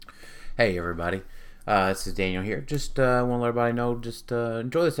Hey everybody, this is Daniel here. Just want to let everybody know, just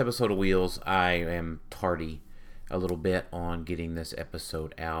enjoy this episode of Wheels. I am tardy a little bit on getting this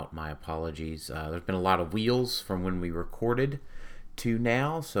episode out. My apologies. There's been a lot of wheels from when we recorded to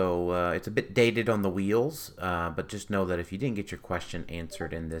now, so it's a bit dated on the wheels. But just know that if you didn't get your question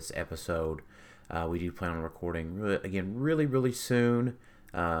answered in this episode, we do plan on recording again really soon.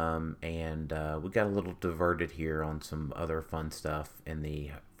 And we got a little diverted here on some other fun stuff in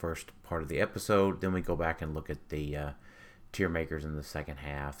the first part of the episode. Then we go back and look at the tier makers in the second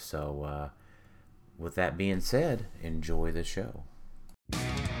half. So, with that being said, enjoy the show.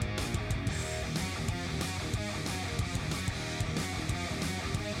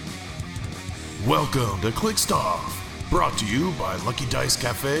 Welcome to Clickstuff, brought to you by Lucky Dice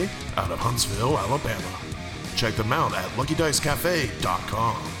Cafe out of Huntsville, Alabama. Check them out at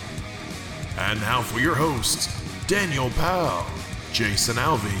luckydicecafe.com. And now for your hosts, Daniel Powell, Jason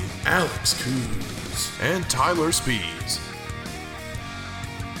Alvey, Alex Coons, and Tyler Spees.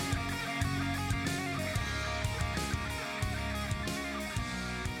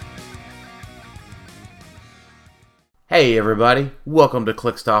 Hey everybody, welcome to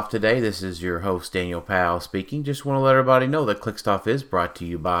Clickstuff today. This is your host Daniel Powell speaking. Just want to let everybody know that Clickstuff is brought to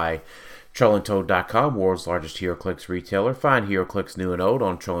you by TrollandToad.com, world's largest HeroClix retailer. Find HeroClix new and old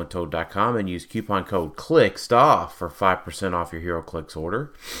on TrollandToad.com and use coupon code CLICKSTUFF for 5% off your HeroClix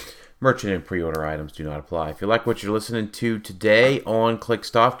order. Merchant and pre-order items do not apply. If you like what you're listening to today on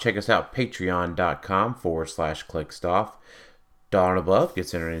ClickStuff, check us out, patreon.com/ClickStuff. $1 and above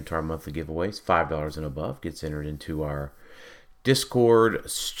gets entered into our monthly giveaways. $5 and above gets entered into our Discord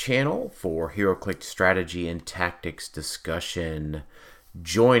channel for HeroClix strategy and tactics discussion.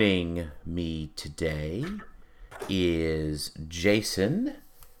 Joining me today is Jason,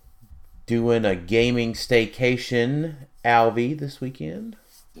 doing a gaming staycation Alvey this weekend.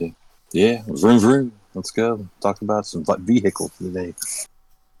 Yeah, vroom vroom. Let's go. Talk about some vehicles today.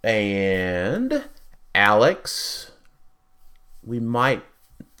 And Alex, we might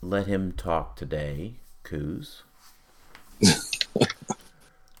let him talk today, Coos.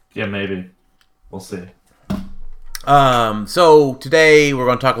 Yeah, maybe. We'll see. So today we're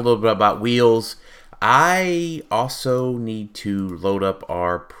going to talk a little bit about wheels. I also need to load up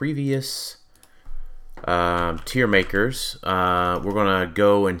our previous tier makers. We're going to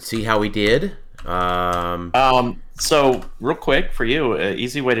go and see how we did. So real quick for you, an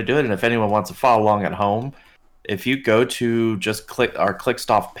easy way to do it, and if anyone wants to follow along at home, if you go to just click our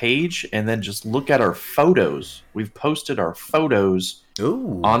ClickStuff page and then just look at our photos. We've posted our photos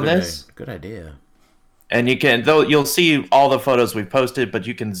on this. Good idea. And you can, though, you'll see all the photos we've posted, but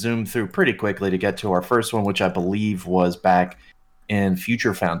you can zoom through pretty quickly to get to our first one, which I believe was back in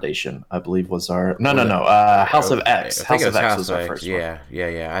Future Foundation. I believe was our House of X. House of X was our first one.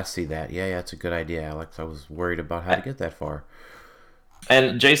 Yeah. I see that. Yeah, it's a good idea, Alex. I was worried about how to get that far.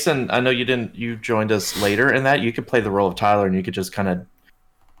 And Jason, I know you joined us later in that. You could play the role of Tyler, and you could just kind of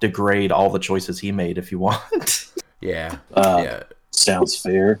degrade all the choices he made if you want. Yeah. Sounds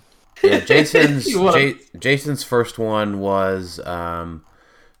fair. Yeah, Jason's first one was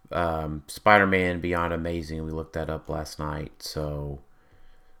Spider-Man Beyond Amazing. We looked that up last night. So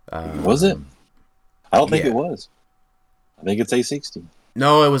was it? I don't think it was. I think it's A60.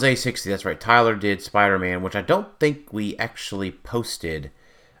 No, it was A60. That's right. Tyler did Spider-Man, which I don't think we actually posted.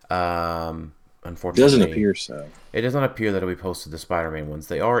 Unfortunately, it doesn't appear so. It does not appear that we posted the Spider-Man ones.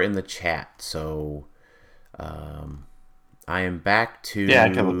 They are in the chat, so I am back to. Yeah, I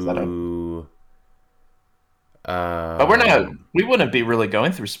can look that up. But we wouldn't be really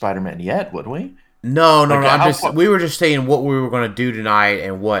going through Spider-Man yet, would we? No. We were just saying what we were going to do tonight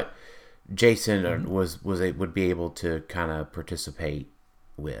and what Jason would be able to kind of participate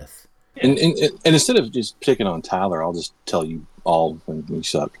with. And instead of just picking on Tyler, I'll just tell you all when we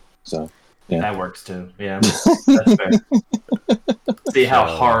suck. So yeah. That works too. Yeah, that's fair. See how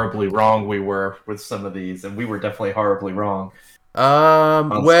horribly wrong we were with some of these, and we were definitely horribly wrong.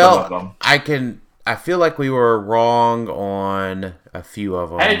 Well, I feel like we were wrong on a few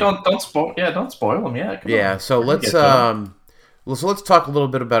of them. Hey, don't spoil. Yeah, don't spoil them. Yeah. Yeah. So let's talk a little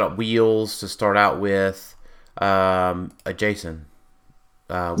bit about wheels to start out with. Jason,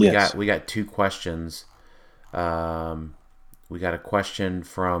 we got two questions. We got a question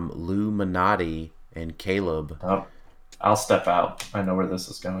from Lou Minotti and Caleb. Oh, I'll step out. I know where this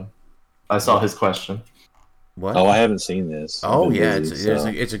is going. I saw his question. What? Oh, I haven't seen this.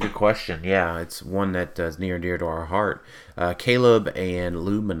 It's a good question. Yeah, it's one that is near and dear to our heart. Caleb and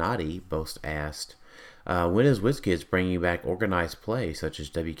Lou Minotti both asked, when is WizKids bringing back organized play such as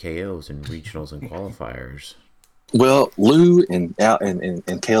WKOs and regionals and qualifiers? Well, Lou and Al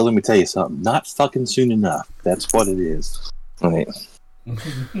and Kale, let me tell you something. Not fucking soon enough. That's what it is. I mean,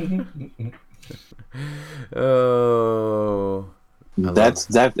 Oh,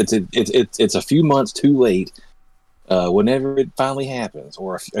 it's a few months too late. Whenever it finally happens,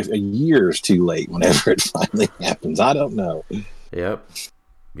 or a year's too late. Whenever it finally happens, I don't know. yep.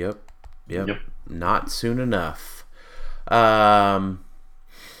 Yep. Not soon enough.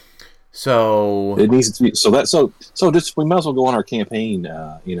 So It needs to be so. Just we might as well go on our campaign.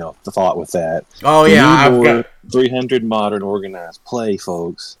 The thought with that. oh We yeah, need I've more got 300 modern organized play,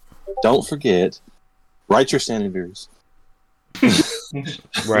 folks. Don't forget, write your senators.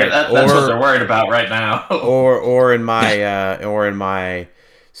 right. That's what they're worried about right now. or in my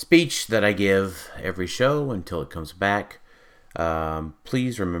speech that I give every show until it comes back.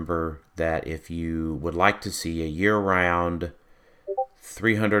 Please remember that if you would like to see a year-round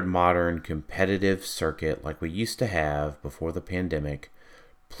 300 modern competitive circuit like we used to have before the pandemic,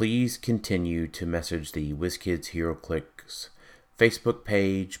 please continue to message the WizKids HeroClix Facebook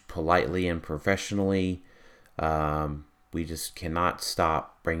page politely and professionally. We just cannot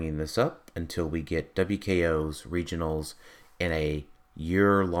stop bringing this up until we get WKOs, regionals, and a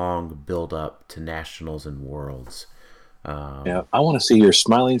year-long build-up to nationals and worlds. Yeah, I want to see your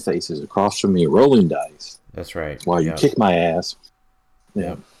smiling faces across from me, rolling dice, That's right. while you kick my ass.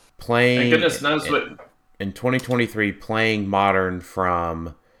 Yeah. Playing. Thank goodness knows what. In 2023, playing Modern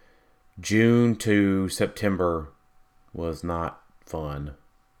from June to September was not fun.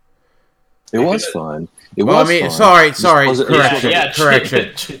 It was fun. It Well, was. I mean, fun. sorry.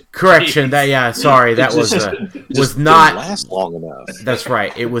 Correction. That was Just not didn't last long enough. That's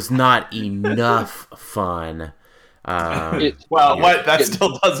right. It was not enough fun. That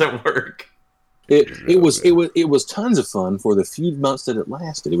still doesn't work. It was tons of fun for the few months that it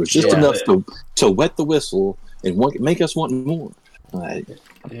lasted. It was just enough to wet the whistle and make us want more.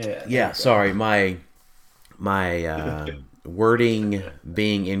 Sorry, my wording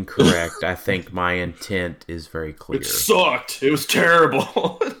being incorrect. I think my intent is very clear. It sucked. It was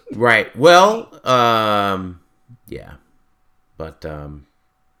terrible. Right. Well, yeah, but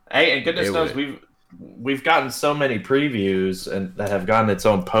hey, and goodness knows we've gotten so many previews and that have gotten its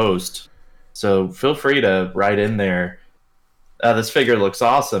own post. So feel free to write in there. This figure looks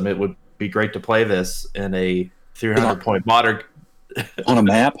awesome. It would be great to play this in a 300-point modern. On a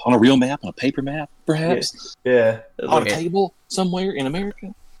map, on a real map, on a paper map, perhaps. Yeah. On a table somewhere in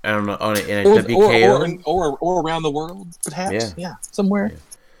America. I don't know, in a WKO or around the world, perhaps. Yeah, somewhere. Yeah.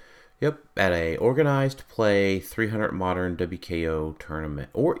 Yep, at a organized play 300 modern WKO tournament,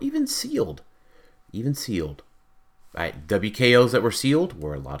 or even sealed. WKOs that were sealed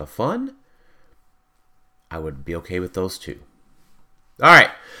were a lot of fun. I would be okay with those too. All right.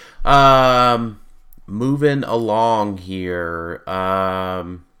 Moving along here.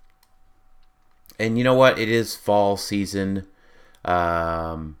 And you know what? It is fall season.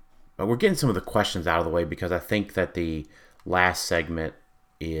 But we're getting some of the questions out of the way because I think that the last segment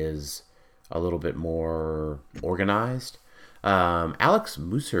is a little bit more organized. Alex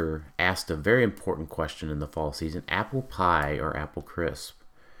Musser asked a very important question in the fall season: apple pie or apple crisp?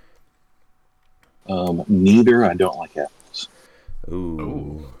 Neither. I don't like apples.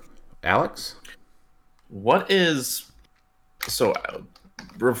 Ooh. Alex? What is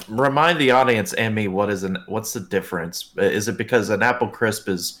remind the audience and me what's the difference? Is it because an apple crisp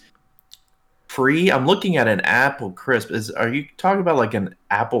is free? I'm looking at an apple crisp. Are you talking about like an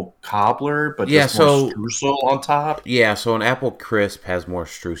apple cobbler but just more streusel on top? Yeah, so an apple crisp has more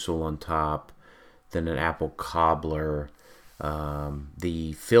streusel on top than an apple cobbler.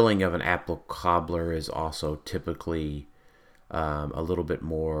 The filling of an apple cobbler is also typically a little bit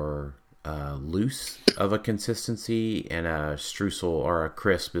more loose of a consistency, and a streusel or a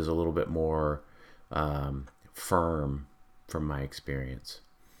crisp is a little bit more firm from my experience.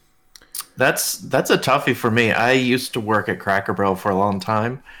 That's a toughie for me. I used to work at Cracker Barrel for a long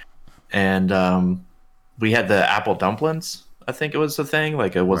time, and we had the apple dumplings. I think it was the thing.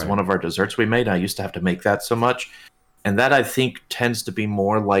 Like it was one of our desserts we made. I used to have to make that so much. And that I think tends to be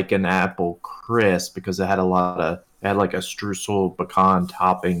more like an apple crisp because it had like a streusel pecan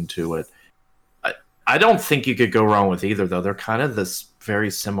topping to it. I don't think you could go wrong with either though. They're kind of this very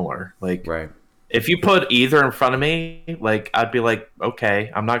similar. Like if you put either in front of me, like I'd be like,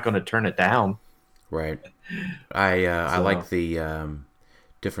 okay, I'm not going to turn it down. Right. I like the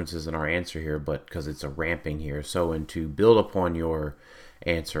differences in our answer here, but because it's a ramping here. So, and to build upon your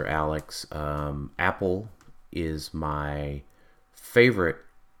answer, Alex, apple is my favorite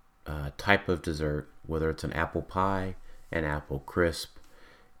type of dessert, whether it's an apple pie, an apple crisp,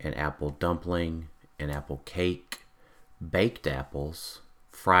 an apple dumpling, an apple cake. baked apples,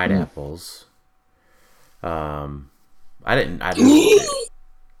 fried apples. I didn't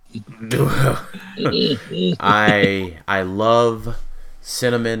I love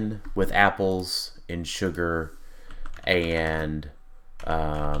cinnamon with apples and sugar, and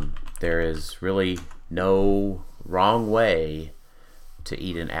there is really no wrong way to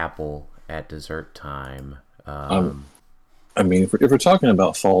eat an apple at dessert time. I mean, if we're talking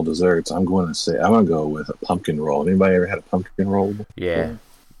about fall desserts, I'm going to go with a pumpkin roll. Anybody ever had a pumpkin roll? Yeah.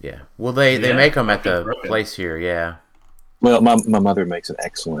 Well, they make them at the place here. Yeah. Well, my mother makes an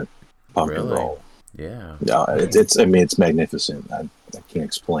excellent pumpkin Really? roll. Yeah. Yeah, it's magnificent. I can't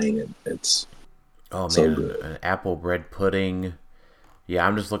explain it. It's so good. An apple bread pudding. Yeah,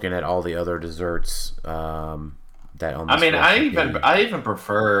 I'm just looking at all the other desserts. That on. I even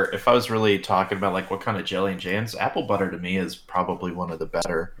prefer, if I was really talking about like what kind of jelly and jams, apple butter to me is probably one of the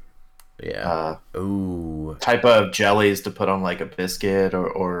better. Yeah. Type of jellies to put on like a biscuit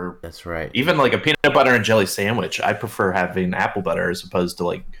or that's right. Even like a peanut butter and jelly sandwich. I prefer having apple butter as opposed to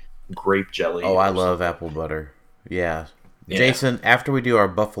like grape jelly. Oh, I love apple butter. Yeah. Jason, after we do our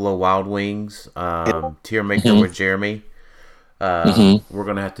Buffalo Wild Wings tier maker with Jeremy, we're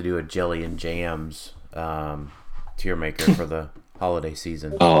gonna have to do a jelly and jams tier maker for the holiday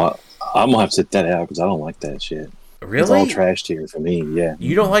season. Oh, I'm gonna have to sit that out because I don't like that shit. Really? It's all trash tier for me. Yeah.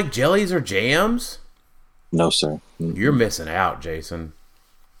 You don't like jellies or jams? No, sir. You're missing out, Jason.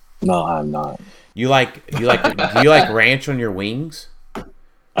 No, I'm not. Do you like ranch on your wings?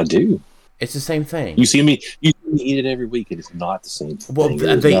 I do. It's the same thing. You see me eat it every week, and it's not the same thing.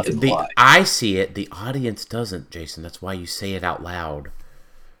 Well, I see it. The audience doesn't, Jason. That's why you say it out loud.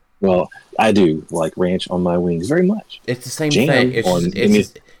 Well, I do like ranch on my wings very much. It's the same Jam thing.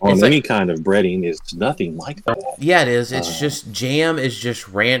 It's any kind of breading is nothing like that. Yeah, it is. It's just jam is just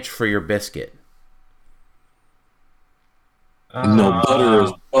ranch for your biscuit. No,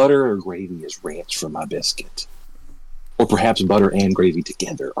 butter or gravy is ranch for my biscuit. Or perhaps butter and gravy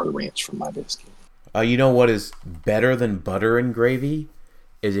together are ranch for my biscuit. You know what is better than butter and gravy?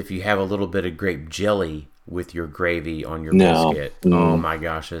 Is if you have a little bit of grape jelly with your gravy on your biscuit. Oh my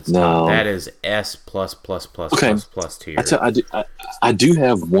gosh, it's tough. That is S plus tier. I do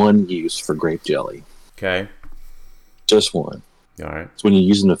have one use for grape jelly. Okay. Just one. All right. It's when you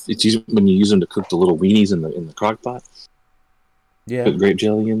use them to cook the little weenies in the crock pot. Yeah. Put grape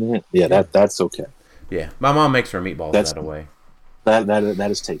jelly in that. Yeah, that's okay. Yeah, my mom makes her meatballs that way. That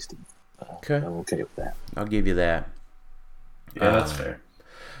is tasty. Okay. I'm okay with that. I'll give you that. Yeah, that's fair.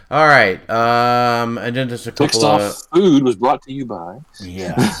 All right. And then just a couple of food was brought to you by.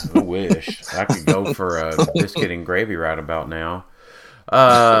 Yeah, I wish I could go for a biscuit and gravy right about now.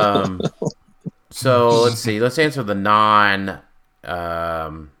 So let's see. Let's answer the non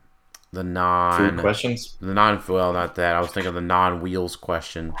food questions. Well, not that. I was thinking of the non-wheels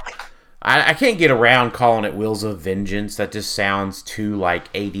question. I can't get around calling it Wheels of Vengeance. That just sounds too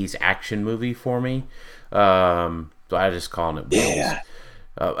like 80s action movie for me. So I just calling it Wheels. Yeah.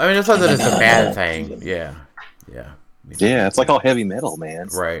 I mean, it's not that it's a bad thing. Yeah. Yeah, it's like all heavy metal, man.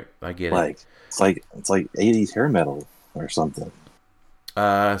 Right, I get it. It's like 80s hair metal or something.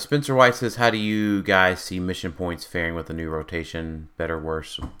 Spencer White says, how do you guys see Mission Points faring with the new rotation? Better,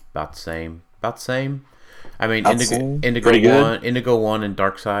 worse, about the same? About the same? I mean, Indigo 1 and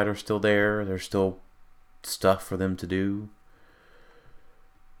Darkseid are still there. There's still stuff for them to do.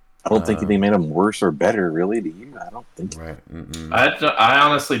 I don't think they made them worse or better, really. Do you? I don't think. Right. I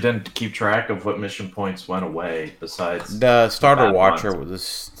honestly didn't keep track of what mission points went away. Besides the Starter Watcher, the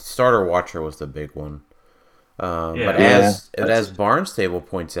Starter Watcher was the big one. But as Barnstable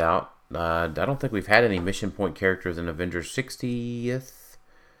points out, I don't think we've had any mission point characters in Avengers 60th.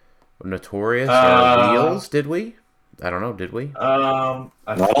 Notorious or Wheels? Did we? I don't know. Did we? I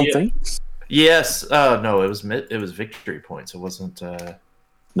don't think. Yes. No. It was victory points. It wasn't.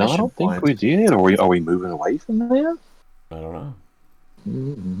 No, I don't think we did. Are we moving away from that? I don't know.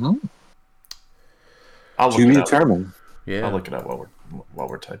 Mm-hmm. I'll to be determined. Yeah, I'll look it up while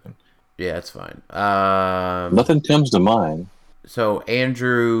we're typing. Yeah, it's fine. Nothing comes to mind. So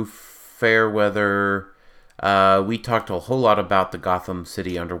Andrew Fairweather, we talked a whole lot about the Gotham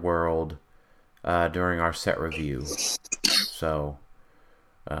City underworld during our set review. So.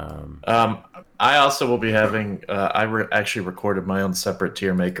 I also will be having. Actually recorded my own separate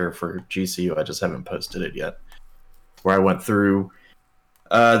tier maker for GCU. I just haven't posted it yet. Where I went through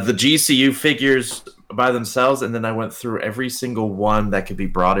the GCU figures by themselves, and then I went through every single one that could be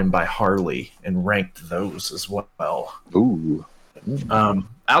brought in by Harley and ranked those as well. Ooh.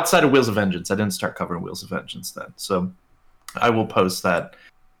 Outside of Wheels of Vengeance, I didn't start covering Wheels of Vengeance then, so I will post that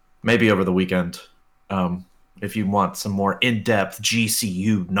maybe over the weekend. if you want some more in-depth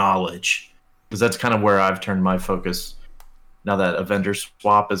GCU knowledge, because that's kind of where I've turned my focus. Now that Avengers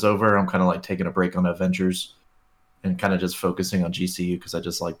swap is over, I'm kind of like taking a break on Avengers and kind of just focusing on GCU because I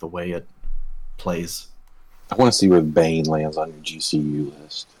just like the way it plays. I want to see where Bane lands on your GCU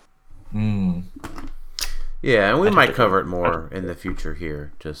list. Yeah, and we might cover it more in the future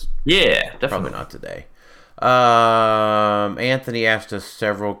here. Just definitely probably not today. Anthony asked us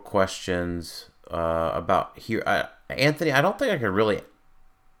several questions about here. Anthony, I don't think I could really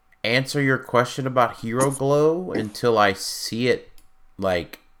answer your question about Hero Glow until I see it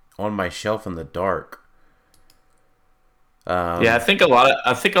like on my shelf in the dark. I think a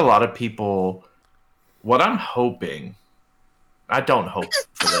lot of people. What I'm hoping, I don't hope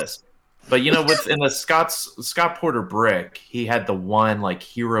for this, but within the Scott Porter brick, he had the one like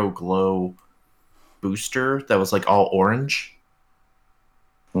Hero Glow booster that was like all orange,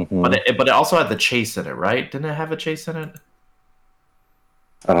 but it also had the chase in it, right? Didn't it have a chase in it?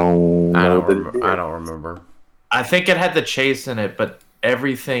 I don't remember. I think it had the chase in it, but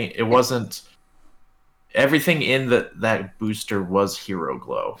everything in that booster was Hero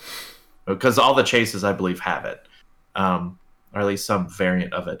Glow. Because all the chases, I believe, have it, or at least some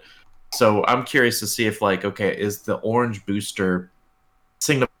variant of it. So I'm curious to see if, is the orange booster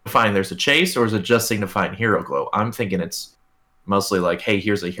signifying there's a chase, or is it just signifying Hero Glow? I'm thinking it's mostly like, hey,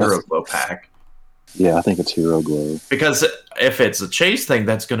 here's a Hero Glow pack. Yeah, I think it's Hero Glow. Because if it's a chase thing,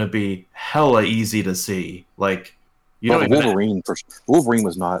 that's going to be hella easy to see. Like, Wolverine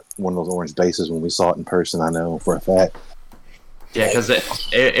was not one of those orange bases when we saw it in person. I know for a fact. Yeah, because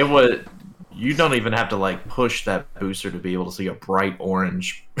it was. You don't even have to push that booster to be able to see a bright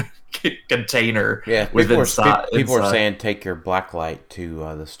orange container. Yeah, people are saying take your blacklight to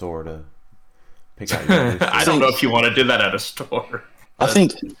the store to pick out your booster. I don't know if you want to do that at a store. I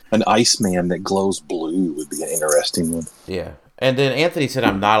think an Iceman that glows blue would be an interesting one. Yeah, and then Anthony said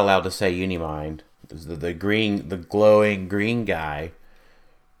I'm not allowed to say Unimind. The glowing green guy.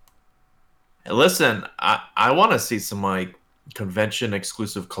 Listen, I want to see some convention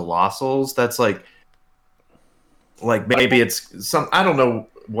exclusive colossals. That's maybe it's some, I don't know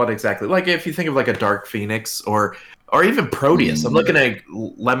what exactly. If you think of a Dark Phoenix or even Proteus. I'm looking at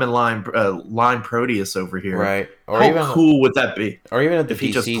Lemon Lime Proteus over here. Right. Or How even, cool would that be? Or even at the if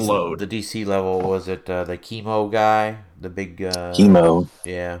he just glowed. The DC level, was it the Chemo guy? The big Chemo.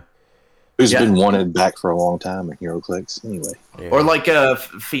 Yeah. Who's been wanted back for a long time at HeroClix anyway. Yeah. Or a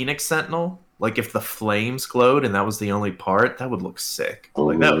Phoenix Sentinel. If the flames glowed and that was the only part, that would look sick.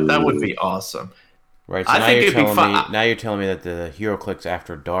 That would be awesome. Right. So I think it'd be fun. Now you're telling me that the HeroClix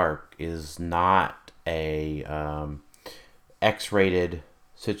After Dark is not a X-rated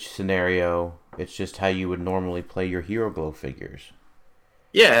such scenario. It's just how you would normally play your Hero Glow figures.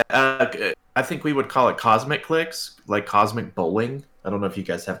 Yeah, I think we would call it Cosmic Clicks, like Cosmic Bowling. I don't know if you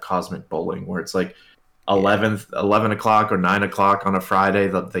guys have Cosmic Bowling, where it's 11 o'clock or 9 o'clock on a Friday.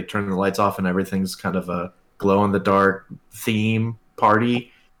 They turn the lights off and everything's kind of a glow-in-the-dark theme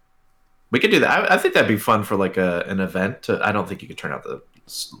party. We could do that. I think that'd be fun for an event. I don't think you could turn out the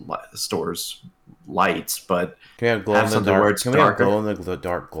store's lights, but can we have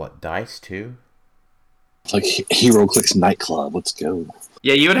glow-in-the-dark dice too? It's like HeroClix nightclub. Let's go.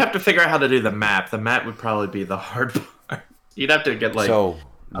 Yeah, you would have to figure out how to do the map. The map would probably be the hard part. You'd have to get a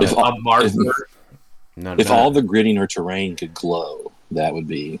marker. If all the gridding or terrain could glow, that would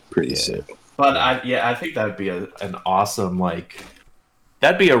be pretty sick. But I think that would be an awesome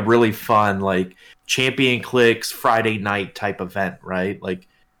that'd be a really fun Champion Clicks Friday night type event, right?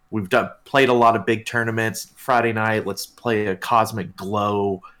 We've played a lot of big tournaments Friday night. Let's play a Cosmic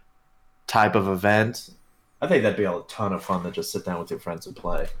Glow type of event. I think that'd be a ton of fun to just sit down with your friends and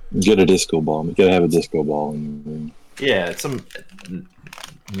play. Get a disco ball. You gotta have a disco ball in your room. Yeah, some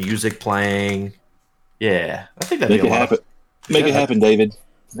music playing. Yeah, I think that'd be a lot. Make it happen, David.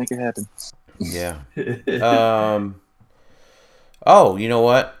 Make it happen. Yeah. Oh, you know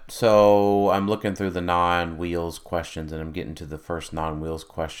what? So I'm looking through the non-wheels questions, and I'm getting to the first non-wheels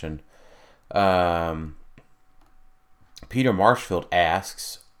question. Peter Marshfield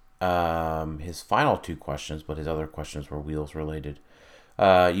asks his final two questions, but his other questions were wheels related.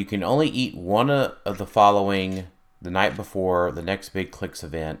 You can only eat one of the following the night before the next big Clicks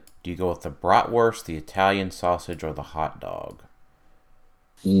event. Do you go with the bratwurst, the Italian sausage, or the hot dog?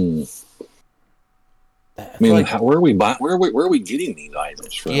 Where are we buying? Where are we getting these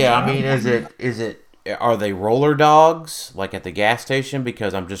items from? Yeah, I mean, is it? Are they roller dogs at the gas station?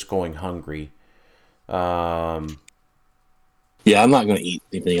 Because I'm just going hungry. Yeah, I'm not going to eat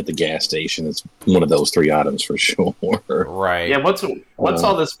anything at the gas station. It's one of those 3 items for sure. Right. Yeah, what's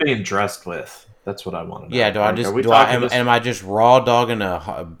all this being dressed with? That's what I want to know. Yeah, do I Like, just are we do I talking am I just raw dogging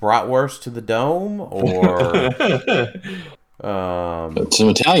a bratwurst to the dome, or But some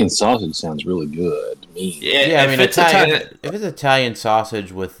Italian sausage sounds really good to me. yeah? I mean, if it's Italian, if it's Italian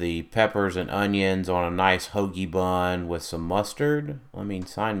sausage with the peppers and onions on a nice hoagie bun with some mustard, I mean,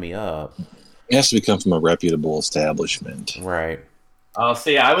 sign me up. It has to come from a reputable establishment. Right. Oh,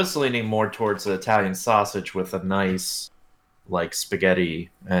 see, I was leaning more towards the Italian sausage with a nice, like, spaghetti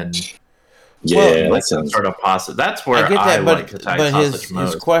and Yeah, Well, that sounds. sort of pasta. That's where I get that, like Italian but sausage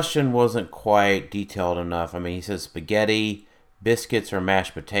most. his question wasn't quite detailed enough. I mean, he says spaghetti, biscuits, or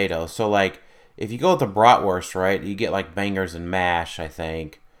mashed potatoes. So, like, if you go with the bratwurst, right, you get like bangers and mash, I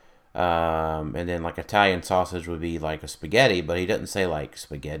think, and then like Italian sausage would be like a spaghetti, but he doesn't say like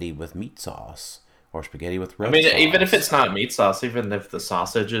spaghetti with meat sauce or spaghetti with red I mean, sauce. even if it's not meat sauce, even if the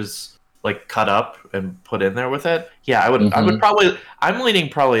sausage is like cut up and put in there with it, yeah, I would probably. I'm leaning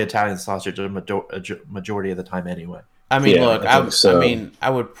probably Italian sausage a majority of the time anyway. I mean, Yeah, look, I think so. I mean,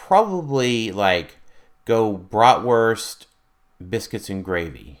 I would probably like go bratwurst, biscuits and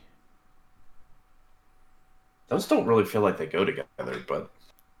gravy. Those don't really feel like they go together, but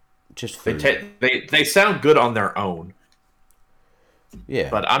Just they food. they sound good on their own. Yeah.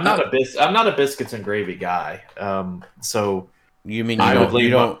 But I'm not a biscuits and gravy guy. So You mean I would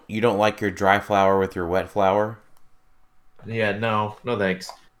lean you don't like your dry flour with your wet flour? yeah, no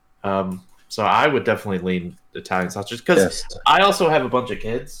thanks. So I would definitely lean Italian sausage because Yes. I also have a bunch of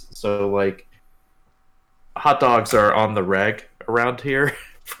kids. So like, hot dogs are on the reg around here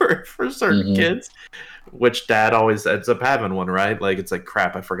for certain kids. Which dad always ends up having one, right? Like it's like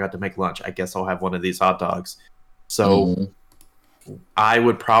crap. I forgot to make lunch. I guess I'll have one of these hot dogs. So I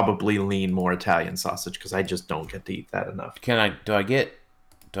would probably lean more Italian sausage because I just don't get to eat that enough. Do I get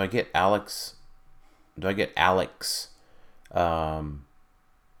Alex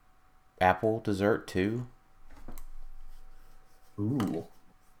apple dessert too? Ooh,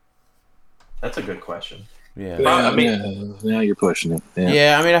 that's a good question. Yeah. I mean- now you're pushing it. Yeah.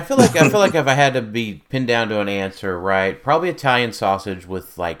 Yeah, I mean, I feel like if I had to be pinned down to an answer, right? Probably Italian sausage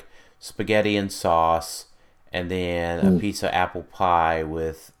with like spaghetti and sauce, and then a piece of apple pie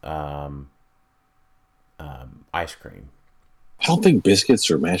with ice cream. I don't think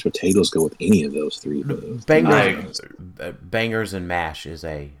biscuits or mashed potatoes go with any of those three. Bangers and mash is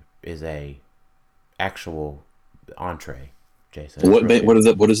a actual entree, Jason. What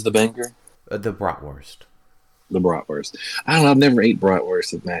is the banger? The bratwurst. The bratwurst. I don't know. I've never ate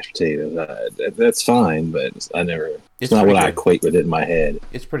bratwurst with mashed potatoes. That's fine, but I never. It's not what I equate with it in my head.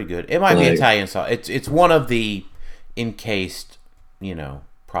 It's pretty good. It might be Italian sauce. It's one of the encased,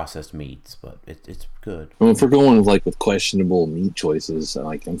 processed meats, but it's good. Well, if we're going with questionable meat choices,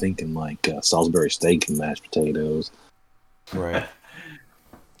 like I'm thinking Salisbury steak and mashed potatoes. Right.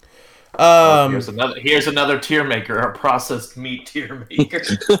 Here's another tier maker, a processed meat tier maker.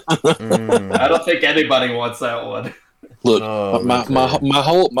 I don't think anybody wants that one. Look, my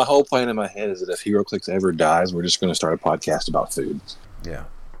whole plan in my head is that if HeroClix ever dies, we're just going to start a podcast about food. Yeah,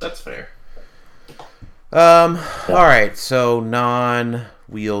 that's fair. All right. So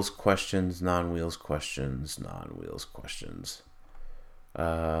non-wheels questions.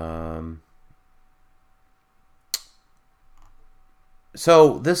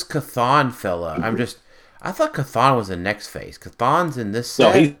 So this Cathan fella, I thought Cathan was the next phase. Cathan's in this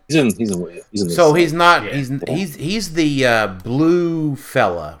set. No, he's in this so set. he's not. Yeah. He's the blue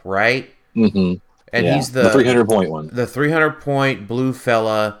fella, right? Mm-hmm. And he's the 300-point one. The 300-point blue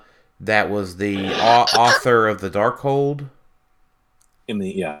fella that was the author of the Darkhold.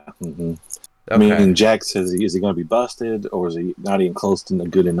 Mm-hmm. Okay. I mean, Jack says, is he going to be busted or is he not even close to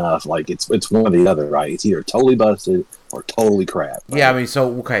good enough? Like it's one or the other, right? It's either totally busted or totally crap. Right? Yeah, I mean,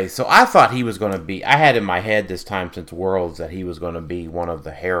 so I thought he was going to be. I had in my head this time since Worlds that he was going to be one of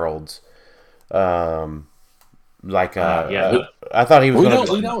the heralds. I thought he was going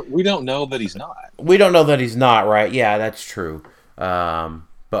to. We don't know that he's not. We don't know that he's not, right? Yeah, that's true.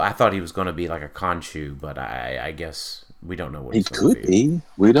 But I thought he was going to be like a Khonshu, but I guess we don't know what he could be.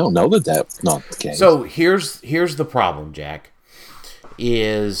 We don't know that that's not the case. So here's the problem, Jack,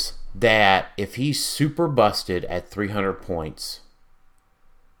 is that if he's super busted at 300 points,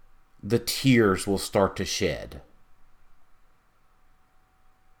 the tears will start to shed.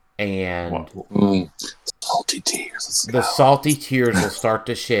 And salty tears. The salty tears will start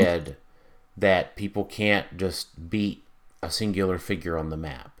to shed that people can't just beat a singular figure on the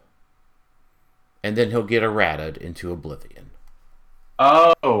map. And then he'll get errated into oblivion.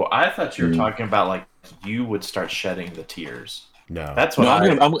 Oh, I thought you were talking about like you would start shedding the tears. No. That's what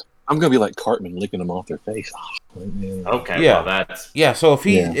I'm gonna be like Cartman licking them off their face. Okay, Yeah. well that's Yeah, so if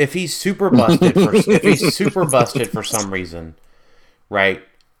he's super busted for some reason, right?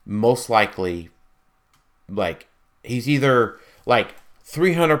 Most likely, like he's either like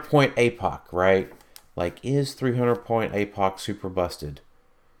 300 point APOC, right? Like is 300 point APOC super busted?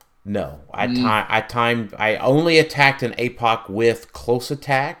 No, I only attacked an APOC with close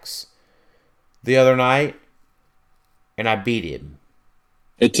attacks the other night, and I beat him.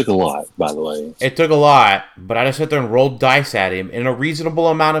 It took a lot, by the way. It took a lot, but I just sat there and rolled dice at him in a reasonable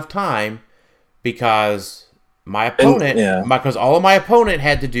amount of time because my opponent, because all of my opponent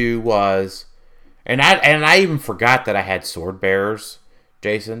had to do was, and I even forgot that I had sword bearers,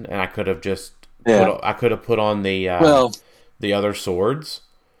 Jason, and I could have just put on the other swords.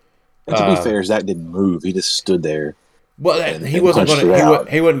 And to be fair, Zach didn't move; he just stood there. Well, he wasn't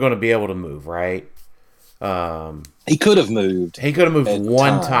going to be able to move, right? He could have moved. He could have moved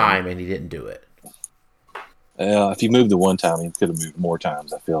one time, and he didn't do it. If he moved the one time, he could have moved more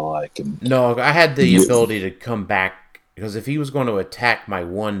times. I feel like. No, I had the ability to come back because if he was going to attack my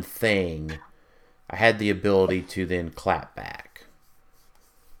one thing, I had the ability to then clap back.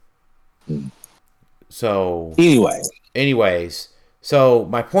 So anyways, so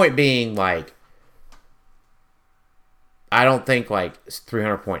my point being, like, I don't think like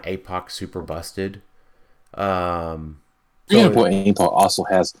 300 point APOC super busted. 300 point APOC also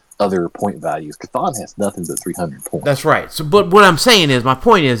has other point values. Cthon has nothing but 300 points. That's right. So, but what I'm saying is, my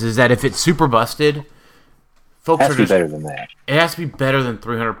point is that if it's super busted, folks it has to be better than that. It has to be better than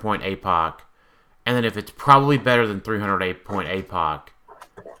 300 point APOC, and then if it's probably better than 300 point APOC,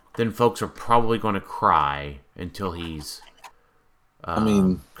 then folks are probably going to cry until he's.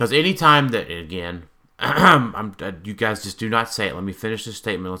 Because anytime that, again, you guys just do not say it. Let me finish this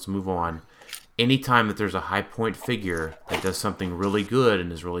statement. Let's move on. Anytime that there's a high point figure that does something really good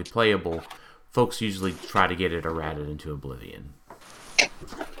and is really playable, folks usually try to get it errated into oblivion.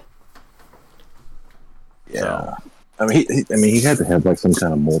 Yeah. So, he had to have like some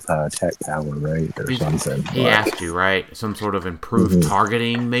kind of multi-attack power, right, or something. He has to, right? Some sort of improved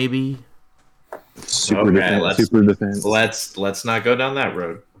targeting, maybe. Super defense. Let's not go down that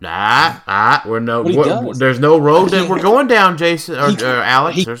road. There's no road that we're going down, Jason or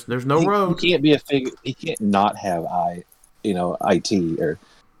Alex. There's no road. He can't be a figure. He can't not have IT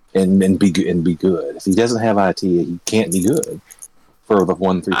and be good. If he doesn't have IT, he can't be good for the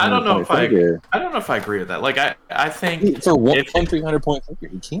 300 I don't know point figure. I don't know if I agree with that. Like I think for one 300 point figure,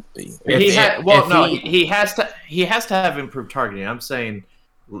 he can't be. He has to have improved targeting. I'm saying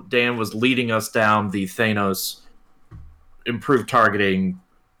Dan was leading us down the Thanos improved targeting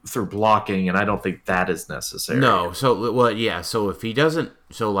through blocking, and I don't think that is necessary. No, so if he doesn't,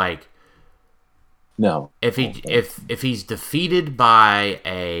 if he's defeated by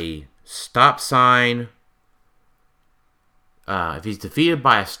a stop sign, if he's defeated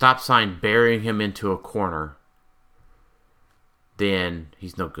by a stop sign burying him into a corner, then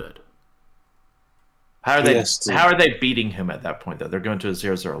he's no good. How are they beating him at that point, though? They're going to a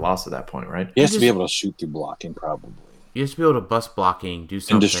 0-0 loss at that point, right? He has to be able to shoot through blocking, probably. You have to be able to bust blocking, do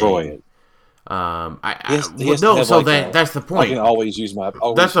something, and destroy it. That's the point. I can always use my.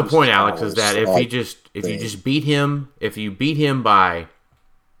 That's the point, Alex. Is that if you beat him by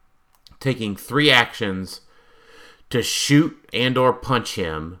taking 3 actions to shoot and or punch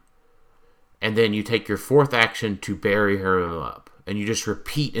him, and then you take your 4th action to bury him up, and you just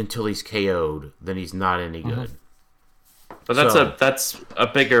repeat until he's KO'd, then he's not any good. But that's a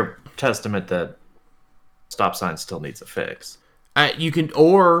bigger testament that stop sign still needs a fix. You can,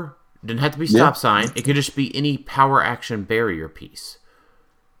 or didn't have to be stop sign. It could just be any power action barrier piece.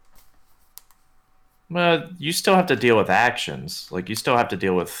 You still have to deal with actions. Like you still have to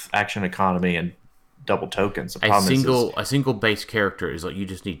deal with action economy and double tokens. A single base character is like you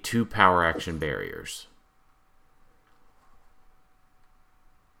just need 2 power action barriers.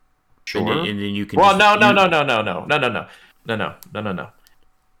 Sure. And then you can. Well, no.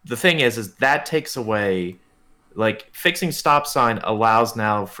 The thing is that takes away, like, fixing stop sign allows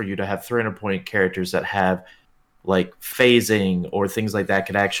now for you to have 300 point characters that have like phasing or things like that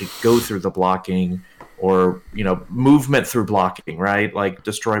could actually go through the blocking or, movement through blocking, right? Like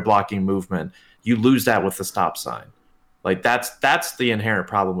destroy blocking movement. You lose that with the stop sign. Like that's the inherent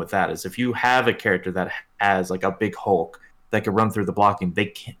problem with that is if you have a character that has like a big Hulk that can run through the blocking,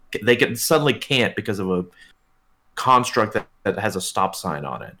 they suddenly can't because of a construct that has a stop sign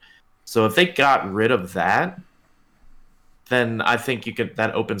on it. So if they got rid of that, then I think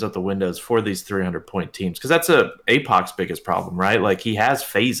that opens up the windows for these 300 point teams because that's APOC's biggest problem, right? Like he has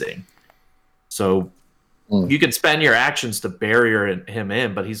phasing, so You can spend your actions to barrier him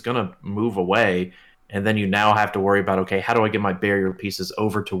in, but he's going to move away. And then you now have to worry about, okay, how do I get my barrier pieces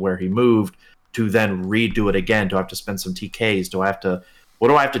over to where he moved to then redo it again? Do I have to spend some TKs? What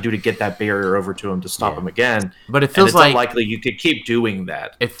do I have to do to get that barrier over to him to stop him again? But it feels like unlikely you could keep doing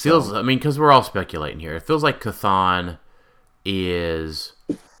that. It feels, I mean, because we're all speculating here. It feels like Chthon is,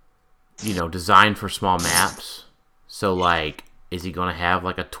 designed for small maps. So, like, is he going to have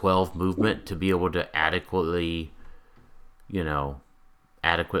like a 12 movement to be able to adequately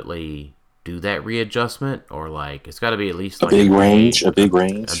do that readjustment, or like it's got to be at least like a big range. A big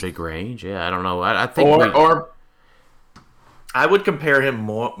range. Yeah, I don't know. I think or I would compare him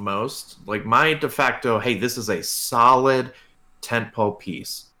most like my de facto. Hey, this is a solid tentpole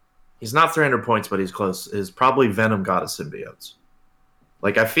piece. He's not 300 points, but he's close. Is probably Venom God of Symbiotes.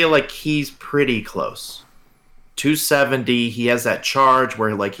 Like I feel like he's pretty close. 270. He has that charge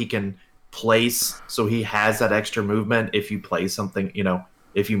where like he can place, so he has that extra movement if you play something.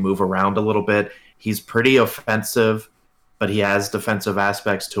 If you move around a little bit, he's pretty offensive, but he has defensive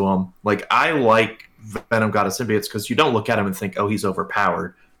aspects to him. Like I like Venom God of Symbiotes because you don't look at him and think, oh, he's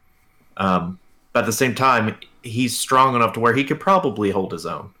overpowered. But at the same time, he's strong enough to where he could probably hold his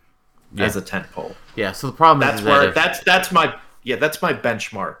own as a tentpole. Yeah. So the problem is that's my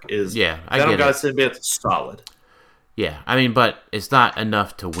benchmark. Is Venom God of Symbiotes solid. Yeah, I mean, but it's not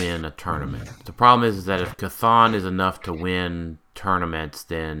enough to win a tournament. The problem is that if Chthon is enough to win tournaments,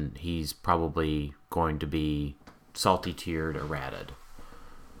 then he's probably going to be salty tiered or ratted.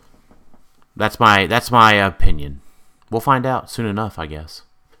 That's my opinion. We'll find out soon enough, I guess.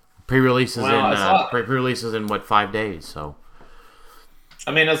 Pre-releases in what, 5 days? So,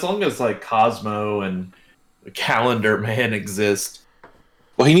 I mean, as long as like Cosmo and Calendar Man exist.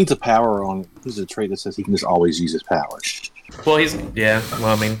 Well, he needs a power on. There's a trait that says he can just always use his powers. Well,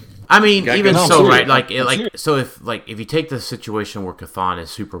 I mean, even so, right? So if you take the situation where Chthon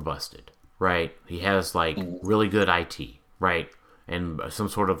is super busted, right? He has like really good IT, right? And some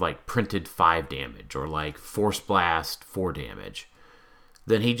sort of like printed 5 damage or like Force Blast 4 damage.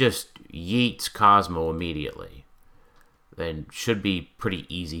 Then he just yeets Cosmo immediately. Then should be pretty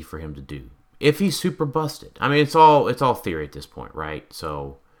easy for him to do. If he's super busted. I mean, it's all theory at this point, right?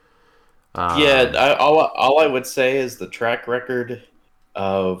 So, all I would say is the track record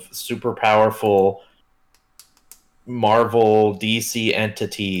of super powerful Marvel DC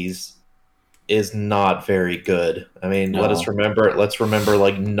entities is not very good. I mean, let's remember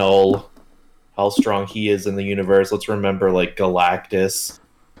like Null, how strong he is in the universe. Let's remember like Galactus,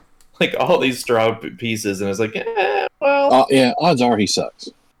 like all these strong pieces, and it's like, odds are he sucks.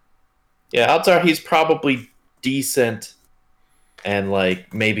 Yeah, odds are he's probably decent, and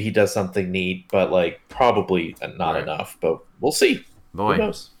like maybe he does something neat, but like probably not enough. But we'll see. Boy, who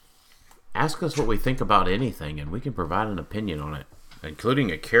knows? Ask us what we think about anything, and we can provide an opinion on it,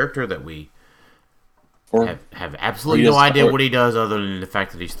 including a character that we have absolutely no idea what he does, other than the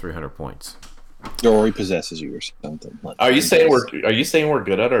fact that he's 300 points. Or he possesses you, or something. Are you saying we're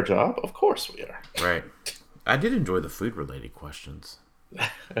good at our job? Of course we are. Right. I did enjoy the food-related questions.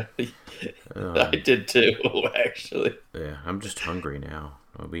 I did too, actually. Yeah, I'm just hungry now.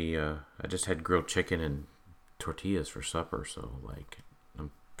 I just had grilled chicken and tortillas for supper, so like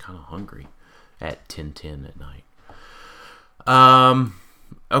I'm kind of hungry at 10:10 at night.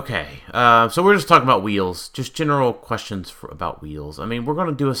 Okay. So we're just talking about wheels, just general questions about wheels. I mean, we're going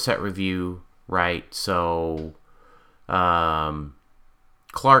to do a set review, right? So,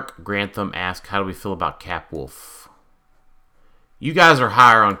 Clark Grantham asked, how do we feel about Capwolf? You guys are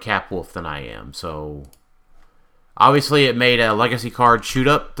higher on Capwolf than I am, so obviously it made a legacy card shoot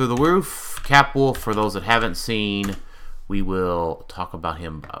up through the roof. Capwolf, for those that haven't seen, we will talk about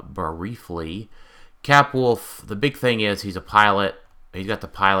him briefly. Capwolf, the big thing is he's a pilot. He's got the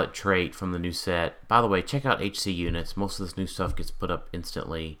pilot trait from the new set. By the way, check out HC Units. Most of this new stuff gets put up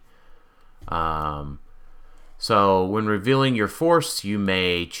instantly. So when revealing your force, you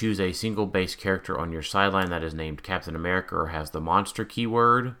may choose a single base character on your sideline that is named Captain America or has the monster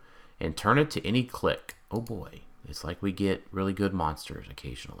keyword and turn it to any click. Oh boy, it's like we get really good monsters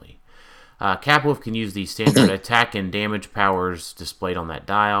occasionally. Capwolf can use the standard attack and damage powers displayed on that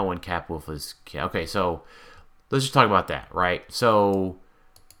dial when Capwolf is... Okay, so let's just talk about that, right? So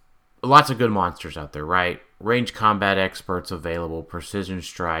lots of good monsters out there, right? Range combat experts available, precision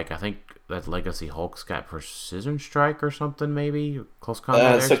strike. I think that Legacy Hulk's got precision strike or something, maybe close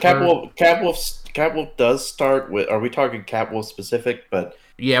combat. So Capwolf does start with. Are we talking Capwolf specific? But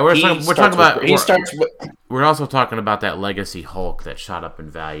yeah, we're talking about. We're also talking about that Legacy Hulk that shot up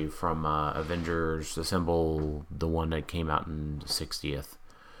in value from Avengers Assemble, the one that came out in the 60th.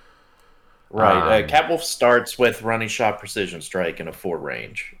 Right. Catwolf starts with running shot, precision strike, and a 4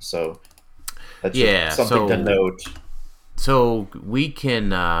 range. So that's something to note. So we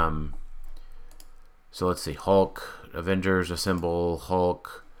can. So let's see. Hulk, Avengers Assemble,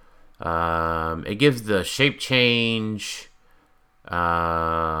 Hulk. It gives the shape change,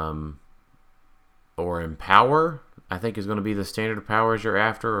 or empower. I think is going to be the standard powers you're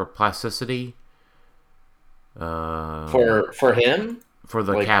after, or plasticity. For him. For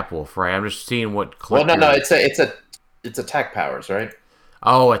the Catwolf, right? I'm just seeing what. Well, no, it's attack powers, right?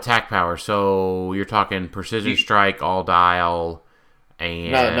 Oh, attack power. So you're talking precision strike, all dial,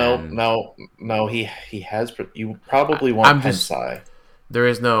 and no. He has. You probably want Pensai. There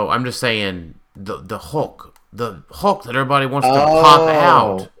is no. I'm just saying the Hulk that everybody wants to pop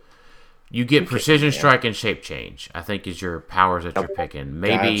out. You get precision strike and shape change. I think is your powers that you're picking.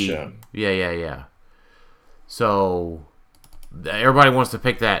 Maybe. Gotcha. Yeah. So everybody wants to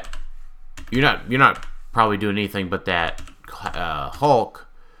pick that. You're not probably doing anything but that Hulk,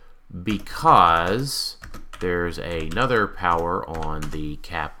 because there's another power on the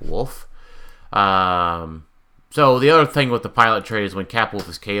Catwolf. So the other thing with the pilot trait is when Catwolf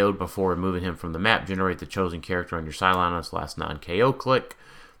is KO'd before removing him from the map, generate the chosen character on your sideline on its last non-KO click.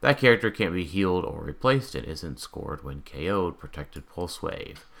 That character can't be healed or replaced and isn't scored when KO'd. Protected Pulse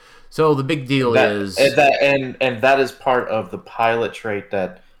Wave. So the big deal is that is part of the pilot trait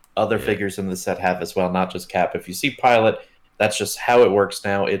that other figures in the set have as well, not just Cap. If you see pilot, that's just how it works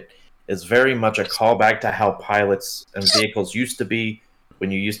now. It is very much a callback to how pilots and vehicles used to be.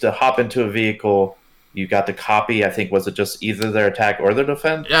 When you used to hop into a vehicle, you got to copy. I think was it just either their attack or their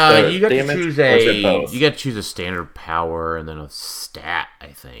defense? You got to choose a standard power and then a stat. I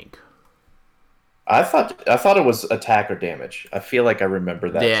think. I thought it was attack or damage. I feel like I remember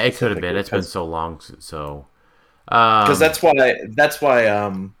that. Yeah, it could have been. It's been so long, so. Because that's why.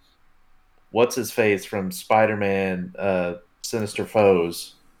 What's his face from Spider-Man? Sinister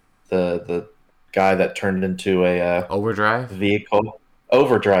Foes, the guy that turned into a Overdrive vehicle.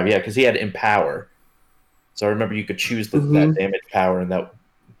 Overdrive, yeah, because he had Empower. So I remember you could choose that damage power, and that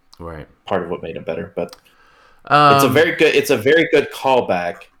part of what made him better. But it's a very good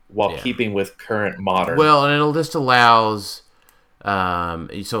callback while keeping with current modern. Well, and it'll just allows so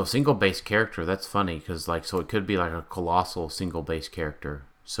a single base character. That's funny because so it could be like a colossal single base character.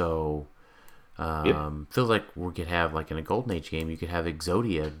 So feels like we could have like in a Golden Age game, you could have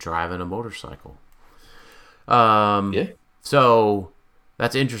Exodia driving a motorcycle. So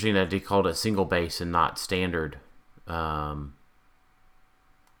that's interesting that they called it single base and not standard. Yeah,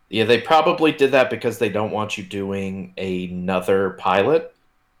 they probably did that because they don't want you doing another pilot.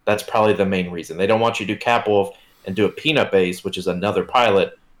 That's probably the main reason. They don't want you to do Catwolf and do a peanut base, which is another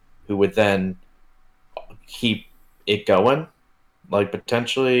pilot who would then keep it going. Like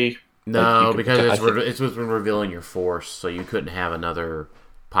potentially. No, because it's when revealing your force, so you couldn't have another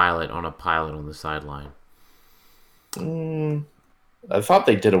pilot on the sideline. I thought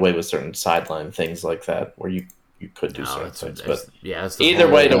they did away with certain sideline things like that, where you could do certain things. But either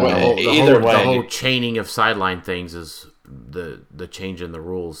way, the whole chaining of sideline things is the change in the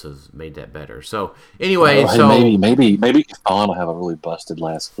rules has made that better. So anyway, maybe Vaughn will have a really busted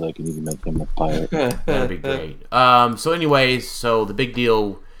last click, and you can make him a pilot. That'd be great. So anyways, the big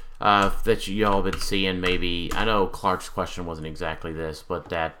deal that y'all been seeing, maybe I know Clark's question wasn't exactly this, but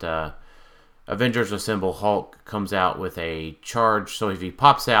that Avengers Assemble Hulk comes out with a charge. So if he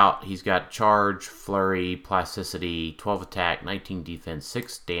pops out, he's got charge, flurry, plasticity, 12 attack, 19 defense,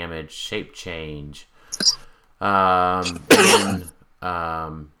 6 damage, shape change. So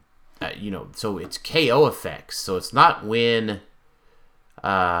it's KO effects. So it's not when.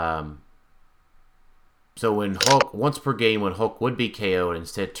 So when Hulk, once per game, when Hulk would be KO'd,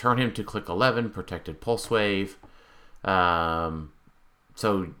 instead turn him to click 11, protected Pulse Wave. So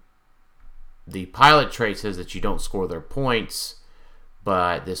the pilot trait says that you don't score their points,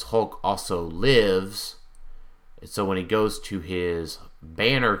 but this Hulk also lives. So when he goes to his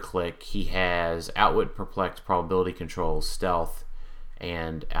banner click, he has Outwit, Perplex, Probability Control, Stealth,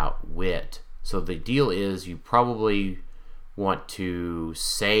 and Outwit. So the deal is you probably want to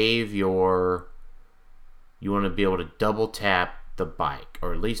save your... You want to be able to double tap the bike,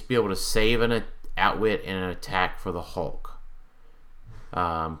 or at least be able to save an Outwit and an attack for the Hulk.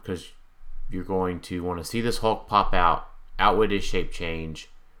 Because you're going to want to see this Hulk pop out, Outwit his shape change,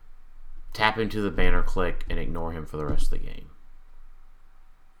 tap into the banner click, and ignore him for the rest of the game.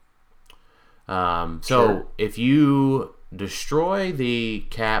 So if you destroy the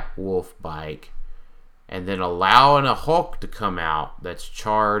Catwolf bike and then allowing a Hulk to come out that's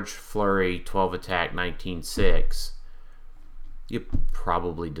charge, flurry, 12 attack, 19-6, you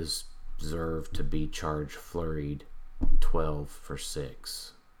probably just deserve to be charge flurried 12 for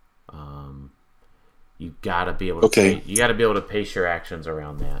 6. You gotta be able to pace your actions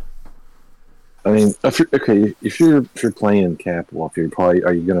around that. I mean, if you're playing Cap Wolf, are you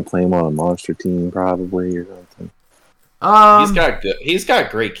going to play him on a monster team probably or something? He's got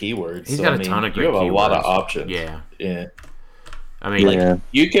great keywords. He's got a ton of great keywords. You have a lot of options. Yeah. I mean,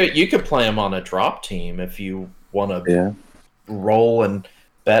 you could play him on a drop team if you want to roll and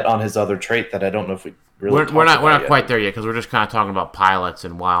bet on his other trait that I don't know if we really. We're not quite there yet because we're just kind of talking about pilots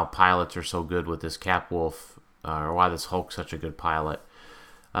and why pilots are so good with this Cap Wolf, or why this Hulk's such a good pilot.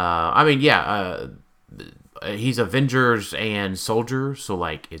 He's Avengers and Soldier, so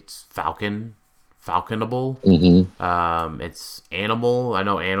like it's Falconable. Mm-hmm. It's Animal. I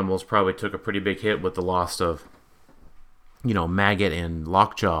know Animals probably took a pretty big hit with the loss of, Maggot and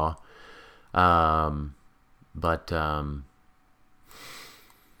Lockjaw.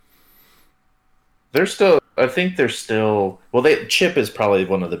 Chip is probably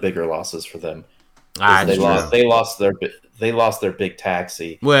one of the bigger losses for them. They lost their big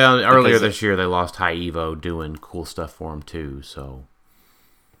taxi. Well, earlier this year they lost High Evo doing cool stuff for them too. So,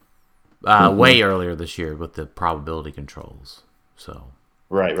 way earlier this year with the probability controls. So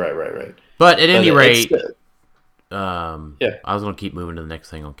right. But at any rate, I was gonna keep moving to the next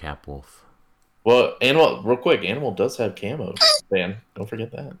thing on Cap Wolf. Well, Animal does have camo. Dan, don't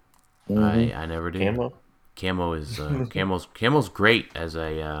forget that. I never do. Camo is camo's great as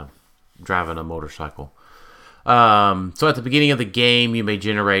a driving a motorcycle. So at the beginning of the game, you may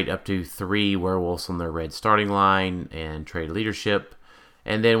generate up to 3 werewolves on their red starting line and trade leadership.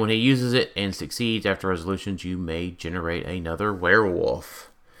 And then when he uses it and succeeds after resolutions, you may generate another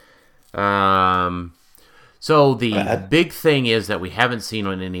werewolf. So the big thing is that we haven't seen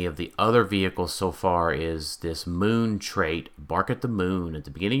on any of the other vehicles so far is this moon trait, Bark at the Moon. At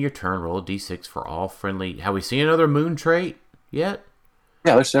the beginning of your turn, roll a d6 for all friendly. Have we seen another moon trait yet?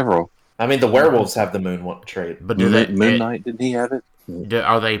 Yeah, there's several. I mean, the werewolves have the moon trait. But Moon Knight, didn't he have it?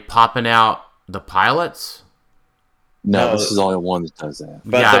 Are they popping out the pilots? No, this is only one that does that.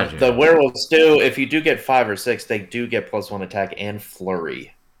 But the werewolves do, if you do get 5 or 6, they do get +1 attack and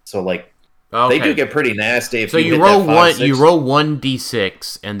flurry. So, they do get pretty nasty. So you roll you roll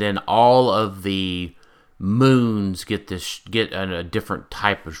 1d6, and then all of the moons get a different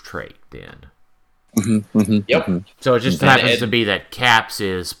type of trait then. Mm-hmm, mm-hmm, yep. Mm-hmm. So it just happens to be that Caps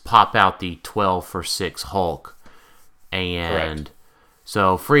is pop out the 12 for 6 Hulk, and correct.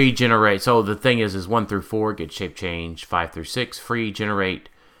 So free generate. So the thing is 1 through 4 get shape change. 5 through 6 free generate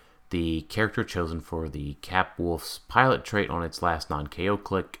the character chosen for the Cap Wolf's pilot trait on its last non-KO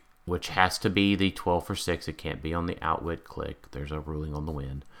click, which has to be the 12 for 6. It can't be on the outwit click. There's a ruling on the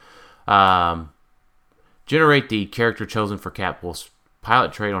win. Generate the character chosen for Cap Wolf's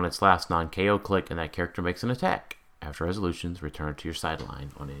pilot trait on its last non-KO click, and that character makes an attack. After resolutions, return to your sideline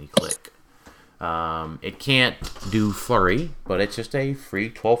on any click. It can't do flurry, but it's just a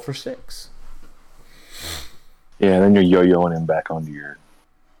free 12 for 6. Yeah, then you're yo-yoing him back onto your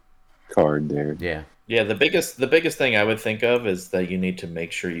card there. Yeah. Yeah, the biggest thing I would think of is that you need to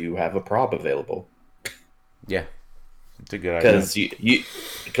make sure you have a prop available. Yeah, it's a good idea.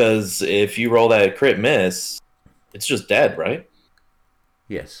 Because if you roll that crit miss, it's just dead, right?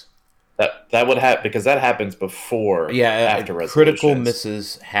 Yes. That would happen because that happens before. Yeah, after resolutions. Critical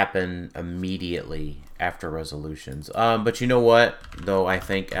misses happen immediately after resolutions. But you know what? Though I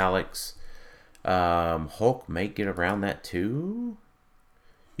think Alex, Hulk may get around that too.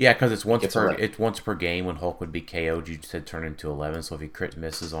 Yeah, because it's once per game when Hulk would be KO'd. You said turn into 11. So if he crit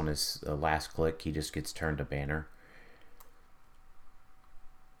misses on his last click, he just gets turned to banner.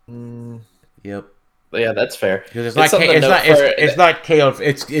 Yep. Yeah, that's fair. Because it's not KO.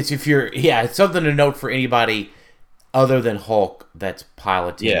 It's if you're it's something to note for anybody other than Hulk that's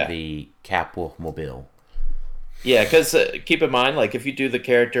piloting the Cap Wolf mobile. Yeah, because keep in mind, if you do the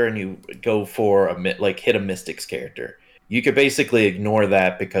character and you go for hit a Mystics character, you could basically ignore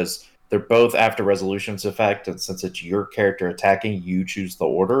that because they're both after resolutions effect, and since it's your character attacking, you choose the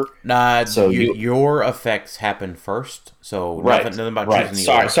order. So your effects happen first. So nothing about choosing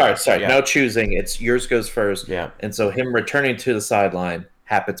the order. Sorry. Yeah. No choosing. It's yours goes first. Yeah. And so him returning to the sideline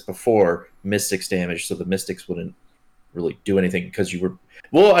happens before Mystics damage, so the Mystics wouldn't really do anything because you were.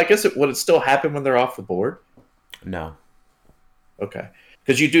 Well, I guess would it still happen when they're off the board? No. Okay,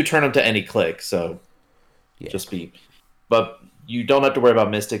 because you do turn them to any click, so but. You don't have to worry about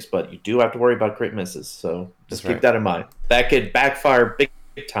Mystics, but you do have to worry about crit misses. So just keep that in mind. That could backfire big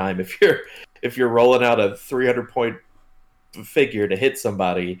time if you're rolling out a 300-point figure to hit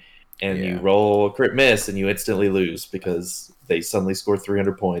somebody, and you roll a crit miss and you instantly lose because they suddenly score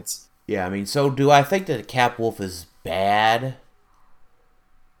 300 points. Yeah, I mean, so do I think that Cap Wolf is bad?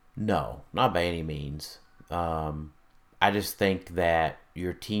 No, not by any means. I just think that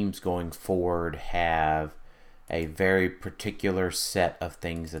your teams going forward have a very particular set of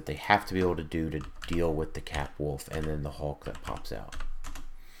things that they have to be able to do to deal with the Cap Wolf and then the Hulk that pops out.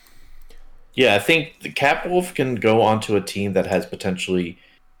 Yeah, I think the Cap Wolf can go onto a team that has potentially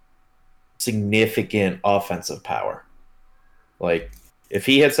significant offensive power. Like, if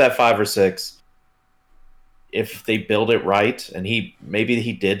he hits that 5 or 6, if they build it right, and maybe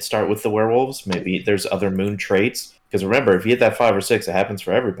he did start with the werewolves, maybe there's other moon traits. Because remember, if you hit that 5 or 6, it happens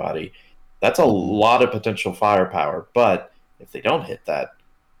for everybody. That's a lot of potential firepower. But if they don't hit that,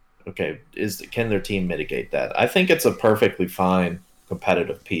 okay, can their team mitigate that? I think it's a perfectly fine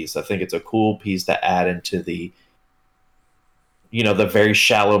competitive piece. I think it's a cool piece to add into the very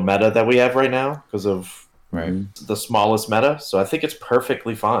shallow meta that we have right now because of the smallest meta. So I think it's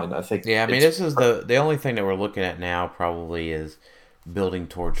perfectly fine. I think this is the only thing that we're looking at now probably is building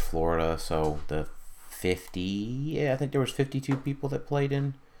towards Florida. So the 50, I think there was 52 people that played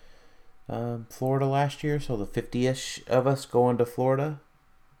in Florida last year. So the 50-ish of us going to Florida.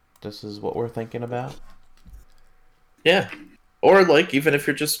 This is what we're thinking about. Yeah. Or, like, even if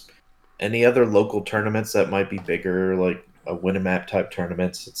you're just any other local tournaments that might be bigger, like a Winnamap type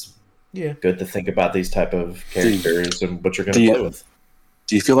tournaments, it's good to think about these type of characters and what you're going to play with.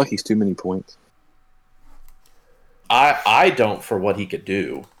 Do you feel like he's too many points? I don't for what he could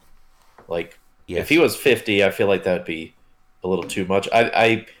do. Like, if he was 50, I feel like that would be a little too much.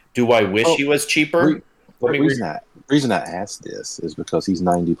 I wish he was cheaper? The reason I asked this is because he's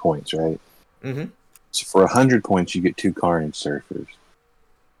 90 points, right? Mm-hmm. So for 100 points, you get 2 Carnage Surfers.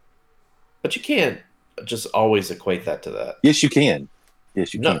 But you can't just always equate that to that. Yes, you can.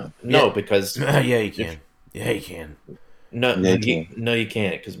 Yes, you can. No, because... yeah, you can. You can. No, you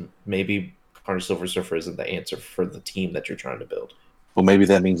can't, because maybe Carnage Silver Surfer isn't the answer for the team that you're trying to build. Well, maybe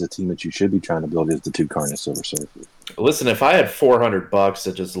that means the team that you should be trying to build is the 2 Carnage Silver Surfers. Listen, if I had $400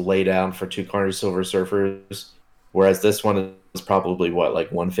 to just lay down for 2 Carnage Silver Surfers, whereas this one is probably, like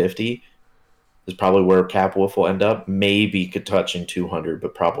 $150, is probably where Cap Wolf will end up. Maybe touching 200,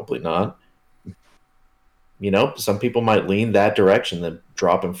 but probably not. Some people might lean that direction than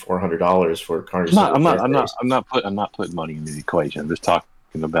dropping $400 for Carnage. I'm not putting money into the equation. I'm just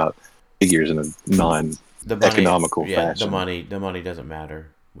talking about figures in a non-economical fashion. The money doesn't matter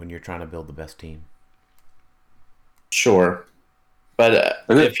when you're trying to build the best team. Sure, but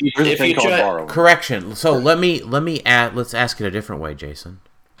if you try... Correction. So let's ask it a different way, Jason.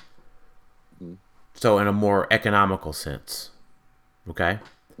 So in a more economical sense, okay?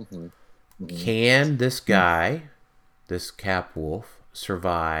 Mm-hmm. Mm-hmm. Can this guy, this Cap Wolf,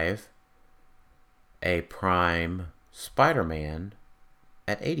 survive a Prime Spider-Man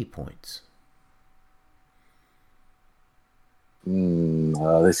at 80 points?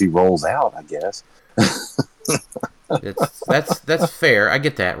 If he rolls out, I guess. That's fair. I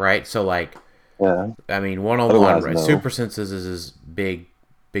get that, right? So, like, I mean, 101, right? No. Super Senses is his big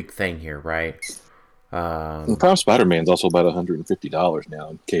thing here, right? Prime Spider-Man's also about $150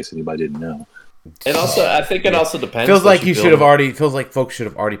 now, in case anybody didn't know. And also, I think it also depends. Feels like folks should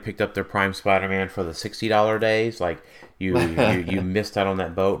have already picked up their Prime Spider-Man for the $60 days. Like you missed out on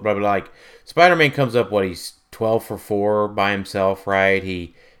that boat. But like Spider-Man comes up, he's 12 for 4 by himself, right?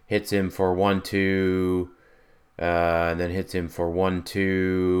 He hits him for 1-2, and then hits him for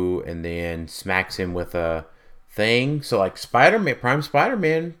 1-2, and then smacks him with a thing. So like Prime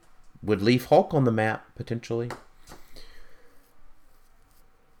Spider-Man would leave Hulk on the map, potentially.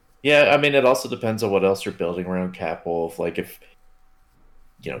 Yeah, I mean, it also depends on what else you're building around Cap Wolf. Like if,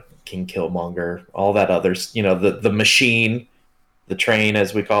 King Killmonger, all that others, the machine, the train,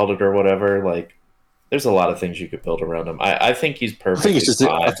 as we called it, or whatever. Like, there's a lot of things you could build around him. I think he's perfect. I think it's just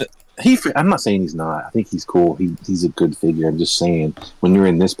I'm not saying he's not. I think he's cool. He's a good figure. I'm just saying, when you're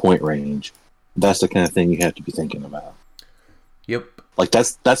in this point range, that's the kind of thing you have to be thinking about. Yep. Like,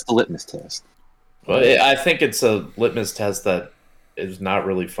 that's the litmus test. Well, I think it's a litmus test that is not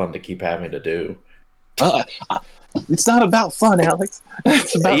really fun to keep having to do. It's not about fun, Alex.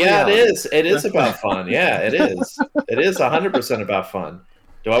 It's about reality. It is. It is about fun. Yeah, it is. It is 100% about fun.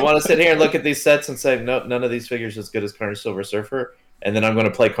 Do I want to sit here and look at these sets and say, no, none of these figures are as good as Carnage Silver Surfer, and then I'm going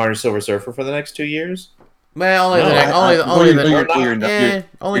to play Carnage Silver Surfer for the next 2 years? Well, you're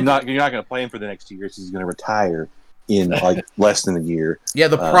not going to play him for the next 2 years. He's going to retire in like less than a year. Yeah,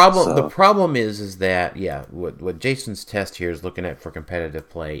 the problem is that what Jason's test here is looking at for competitive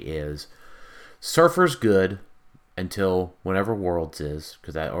play is Surfer's good until whenever Worlds is,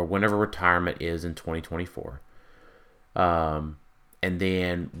 or whenever retirement is in 2024. And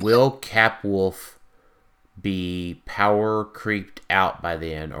then will Capwolf be power creeped out by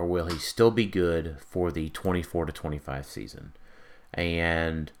then, or will he still be good for the 24 to 25 season?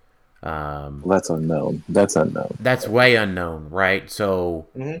 And that's unknown. That's way unknown, right? So,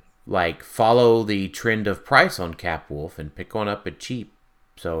 like, follow the trend of price on Capwolf and pick one up at cheap.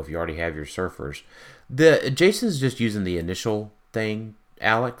 So if you already have your surfers, Jason's just using the initial thing,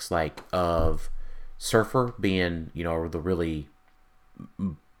 Alex, like of surfer being, you know, the really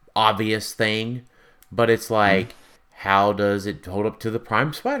obvious thing, but it's like, how does it hold up to the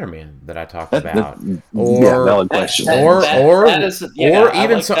Prime Spider-Man that I talked about? Valid question. Or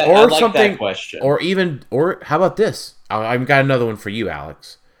something. Question. Or how about this? I've got another one for you,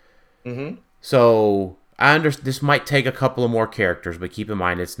 Alex. Mm-hmm. So I understand this might take a couple of more characters, but keep in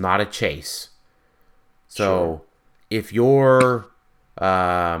mind it's not a chase. So if your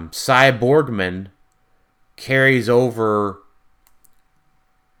Cyborgman carries over,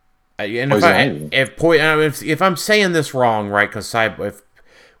 and if I'm saying this wrong, right? Because if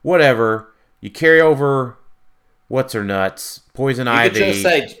whatever you carry over, what's her nuts? Poison Ivy. You could just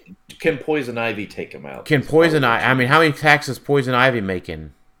say, can Poison Ivy take him out? Can Poison Ivy? I mean, how many attacks is Poison Ivy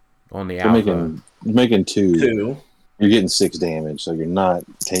making on the Alpha? Making 2. 2. You're getting 6 damage, so you're not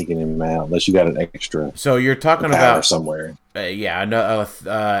taking him out unless you got an extra. So you're talking about somewhere.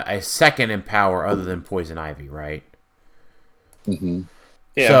 A second in power other than Poison Ivy, right? Mm-hmm.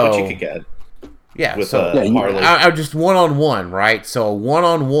 Yeah, so, but you could get. Yeah, with so Harley. I just 1-on-1, right? So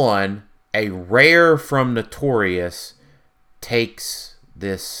 1-on-1, a rare from Notorious takes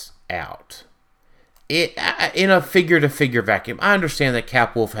this out. It in a figure-to-figure vacuum. I understand that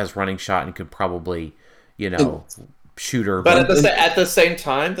Capwolf has running shot and could probably, shoot her. But at the same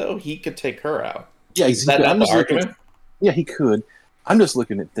time, though, he could take her out. Yeah, is that not the argument? Yeah, he could. I'm just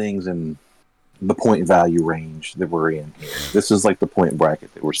looking at things in the point value range that we're in here. This is like the point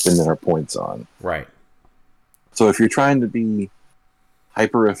bracket that we're spending our points on. Right. So if you're trying to be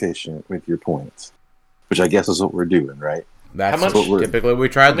hyper efficient with your points, which I guess is what we're doing, right? That's what typically we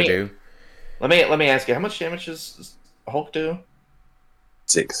try to do. Let me ask you, how much damage does Hulk do?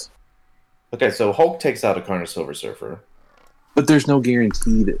 6. Okay, so Hulk takes out a Carnage Silver Surfer. But there's no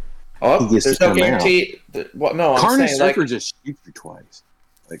guarantee that he gets there's to no come guarantee. Well, no, I'm Carnage saying Surfer just shoots you twice.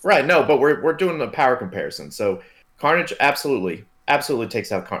 Right, no, but we're doing a power comparison. So Carnage absolutely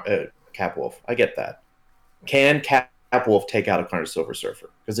takes out Capwolf. I get that. Can Capwolf take out a Carnage Silver Surfer?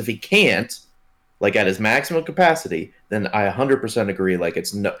 Because if he can't, like at his maximum capacity, then I 100% agree. Like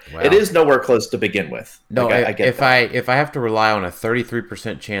it is nowhere close to begin with. No, like, I get if I have to rely on a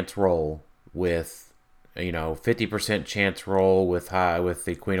 33% chance roll with 50% chance roll with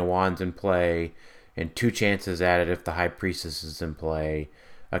the Queen of Wands in play, and 2 chances at it if the High Priestess is in play,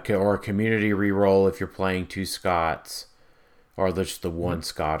 or a community reroll if you're playing 2 Scots, or just the 1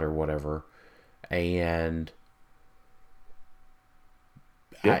 Scot or whatever, and.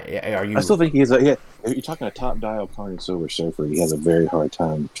 Yeah. I still think he has if you're talking a top dial Carnage Silver Surfer, he has a very hard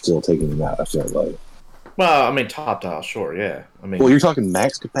time still taking him out. I feel like. Well, I mean, top dial, sure, yeah. I mean, well, you're talking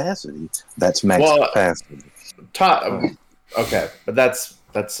max capacity. That's max capacity. Okay, but that's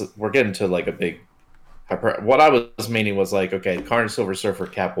we're getting to like a big. What I was meaning was like, okay, Carnage Silver Surfer,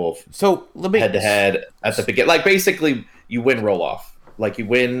 Capwolf. So let me head to head at the beginning. Like basically, you win roll off. Like you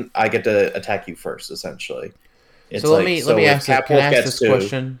win, I get to attack you first, essentially. It's let me ask this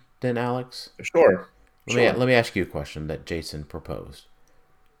question then, Alex. Sure. Let me ask you a question that Jason proposed,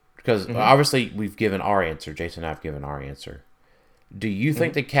 because obviously we've given our answer. Jason and I have given our answer. Do you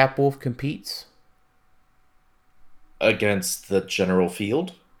think that Capwolf competes against the general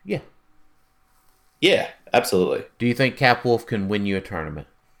field? Yeah. Yeah, absolutely. Do you think Capwolf can win you a tournament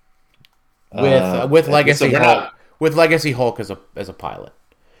with Legacy Hulk? With Legacy Hulk as a pilot.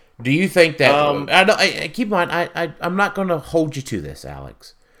 Do you think that? Keep in mind, I'm not going to hold you to this,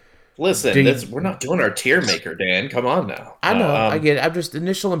 Alex. Listen, we're not doing our tier maker, Dan. Come on now. I know, I get it. I'm just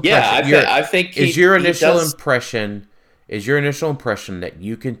initial impression. Yeah, I think your initial impression that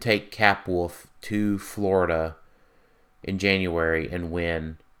you can take Capwolf to Florida in January and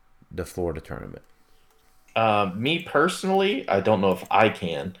win the Florida tournament? Me personally, I don't know if I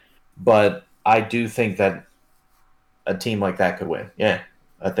can, but I do think that a team like that could win. Yeah.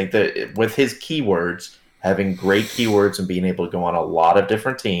 I think that with his keywords, having great keywords and being able to go on a lot of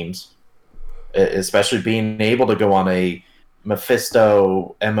different teams, especially being able to go on a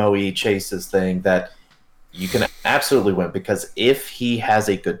Mephisto MOE chases thing, that you can absolutely win. Because if he has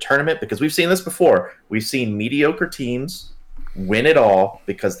a good tournament, because we've seen this before, we've seen mediocre teams win it all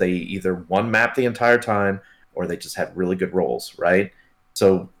because they either one map the entire time or they just had really good rolls, right?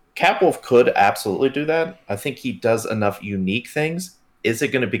 So Catwolf could absolutely do that. I think he does enough unique things. Is it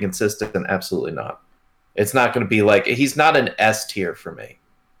going to be consistent? Absolutely not. It's not going to be like, he's not an S tier for me,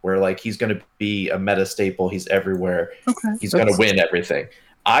 where like he's going to be a meta staple. He's everywhere. Okay. He's going to win everything.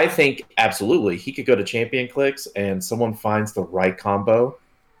 I think absolutely he could go to champion clicks and someone finds the right combo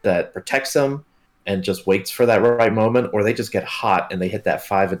that protects him and just waits for that right moment, or they just get hot and they hit that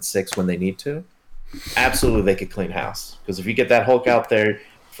 5 and 6 when they need to. Absolutely, they could clean house, because if you get that Hulk out there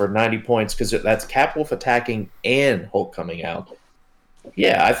for 90 points, because that's Catwolf attacking and Hulk coming out,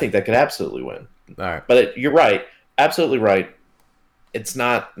 yeah, I think that could absolutely win. All right. But you're right, absolutely right. It's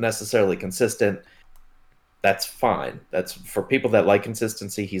not necessarily consistent. That's fine. That's for people that like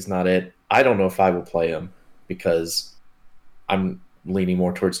consistency. He's not it. I don't know if I will play him because I'm leaning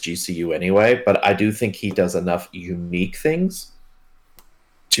more towards GCU anyway. But I do think he does enough unique things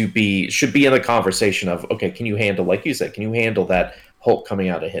should be in the conversation of, okay, can you handle, like you said, can you handle that Hulk coming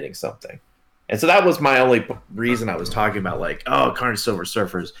out and hitting something? And so that was my only reason I was talking about, like, oh, Carnage Silver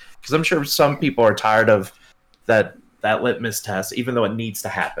Surfers, because I'm sure some people are tired of that litmus test, even though it needs to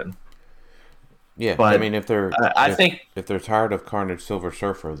happen. Yeah, but I mean, if they're if they're tired of Carnage Silver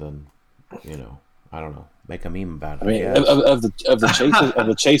Surfer, then I don't know, make a meme about it. I mean, of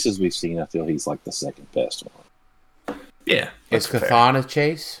the chases we've seen, I feel he's like the second best one. Yeah, is Cathan a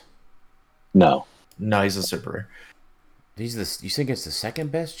chase? No, he's a super rare. You think it's the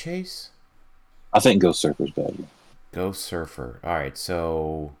second best chase? I think Ghost Surfer's better. Ghost Surfer. All right,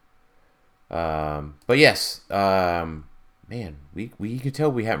 so, but yes, man, we can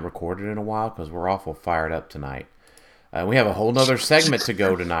tell we haven't recorded in a while because we're awful fired up tonight. We have a whole nother segment to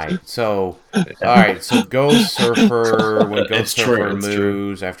go tonight. So, all right, so Ghost Surfer, when Ghost Surfer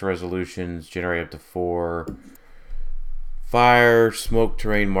moves after resolutions, generate up to 4 fire, smoke,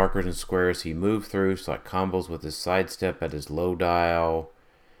 terrain markers, and squares he moved through, select combos with his sidestep at his low dial,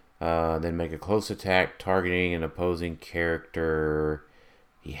 then make a close attack targeting an opposing character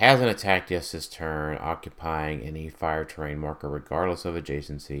he hasn't attacked yet this turn, occupying any fire terrain marker regardless of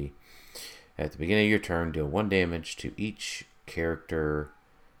adjacency. At the beginning of your turn, deal 1 damage to each character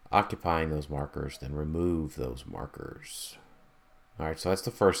occupying those markers, then remove those markers. Alright, so that's the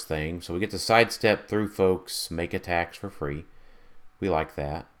first thing. So we get to sidestep through folks, make attacks for free. We like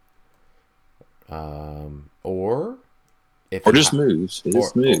that. Or just moves.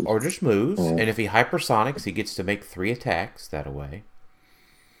 Or just moves. Yeah. And if he hypersonics, he gets to make 3 attacks that away.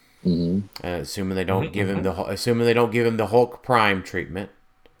 Mm-hmm. Assuming they don't give him the Hulk Prime treatment,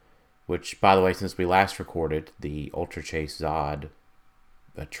 which, by the way, since we last recorded, the Ultra Chase Zod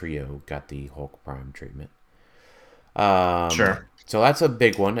trio got the Hulk Prime treatment. Sure. So that's a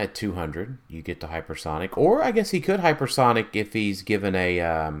big one at 200. You get the hypersonic, or I guess he could hypersonic if he's given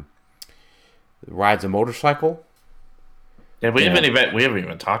a rides a motorcycle. Yeah, we haven't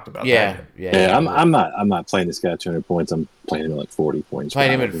even talked about that. Yeah. I'm not playing this guy at 200 points. I'm playing him at like 40 points.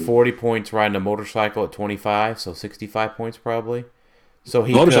 Playing him at 40 points, riding a motorcycle at 25, so 65 points probably. So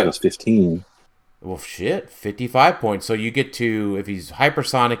he motorcycle's 15. Well, shit, 55 points. So you get to, if he's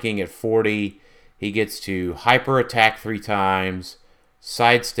hypersonicking at 40, he gets to hyper attack 3 times,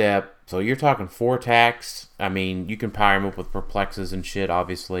 sidestep. So you're talking 4 attacks. I mean, you can power him up with perplexes and shit,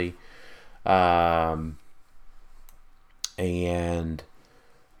 obviously. And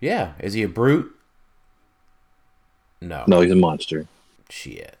yeah, is he a brute? No, he's a monster.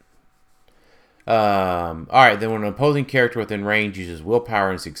 Shit. All right, then when an opposing character within range uses willpower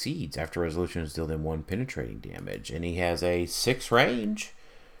and succeeds after resolution is dealt in 1 penetrating damage, and he has a 6 range.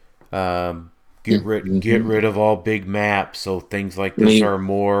 Get rid of all big maps, so things like this are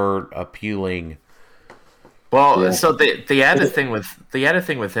more appealing. Well, yeah. So the added thing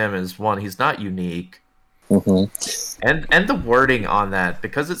with him is, one, he's not unique. Mm-hmm. And the wording on that,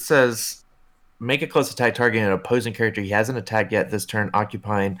 because it says make a close attack targeting an opposing character he hasn't attacked yet this turn,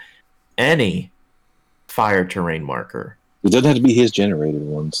 occupying any fire terrain marker. It doesn't have to be his generated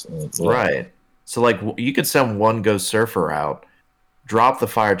ones. Right. So like you could send 1 Ghost Surfer out, drop the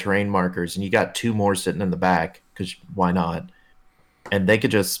fire terrain markers, and you got 2 more sitting in the back, because why not? And they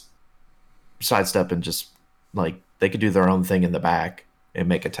could just sidestep and just, like, they could do their own thing in the back and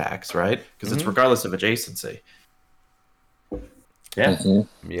make attacks, right? Because it's regardless of adjacency. Yeah.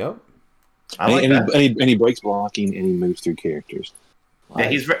 Mm-hmm. Yep. I like that. And he breaks blocking and he moves through characters. Yeah,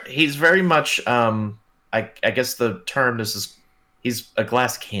 he's very much. I guess the term he's a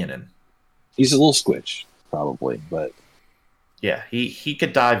glass cannon. He's a little squitch, probably, but yeah, he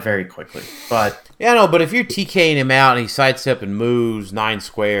could die very quickly. But yeah, no, but if you're TKing him out and he sidestep and moves 9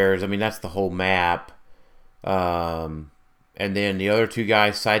 squares, I mean that's the whole map. And then the other 2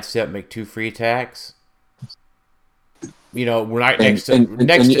 guys sidestep, make 2 free attacks. we're right And, next to and, and,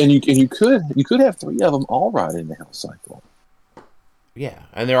 next and, to, and you could have 3 of them all ride in the Hell Cycle. yeah,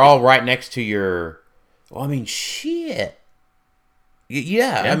 and they're all right next to your. Well, I mean, shit.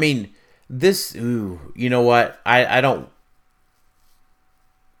 Yeah, Yeah. I mean, this. Ooh, you know what? I don't.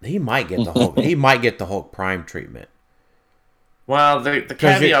 He might get the Hulk. He might get the Hulk Prime treatment. Well, the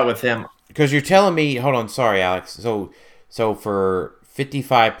caveat with him, Because you're telling me, hold on, sorry, Alex. So for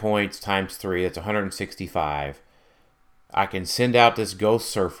 55 points times 3, that's 165. I can send out this Ghost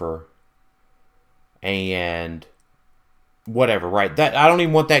Surfer and whatever, right? That I don't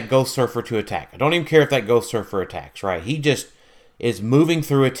even want that Ghost Surfer to attack. I don't even care if that Ghost Surfer attacks, right? He just is moving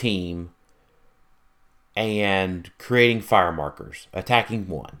through a team and creating fire markers, attacking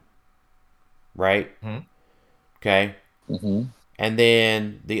one, right? Mhm. Okay. Mm-hmm. And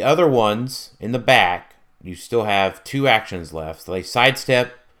then the other ones in the back, you still have 2 actions left. So they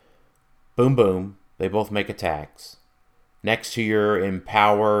sidestep, boom, boom. They both make attacks. Next to your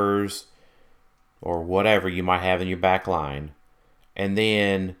empowers or whatever you might have in your back line. And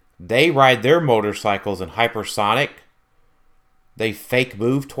then they ride their motorcycles in hypersonic. They fake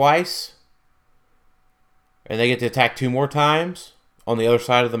move twice. And they get to attack 2 more times on the other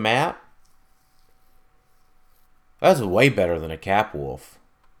side of the map. That's way better than a Cap Wolf.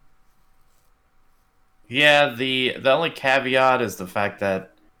 yeah, the only caveat is the fact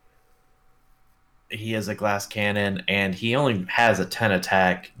that he has a glass cannon and he only has a 10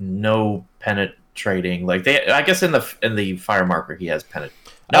 attack, no penetrating. Like I guess in the fire marker he has penetrating.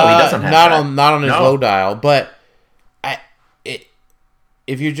 No, he doesn't have not that. not on his No. low dial, but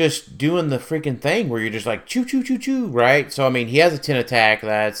if you're just doing the freaking thing where you're just like choo choo choo choo, right? So I mean, he has a 10 attack.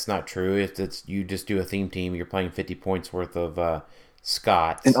 That's not true. It's you just do a theme team. You're playing 50 points worth of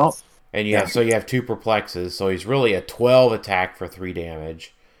Scots, and you have 2 perplexes. So he's really a 12 attack for 3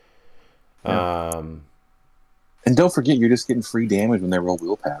 damage. Yeah. And don't forget, you're just getting free damage when they roll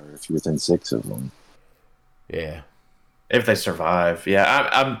willpower if you're within 6 of them. Yeah. If they survive. Yeah,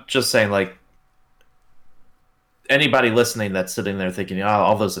 I'm just saying, like, anybody listening that's sitting there thinking, oh,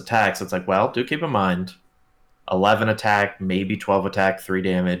 all those attacks, it's like, well, do keep in mind, 11 attack, maybe 12 attack, 3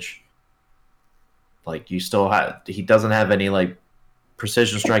 damage. Like, you still have, he doesn't have any, like,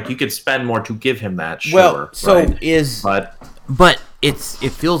 precision strike. You could spend more to give him that, sure. Well, so right? but it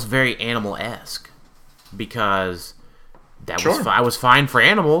feels very Animal-esque because was fine for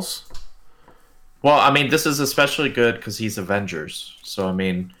animals. Well, I mean, this is especially good because he's Avengers. So, I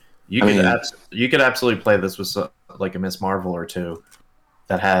mean, you could absolutely play this with like a Miss Marvel or 2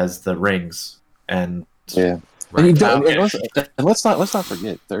 that has the rings and Yeah. Right. And let's not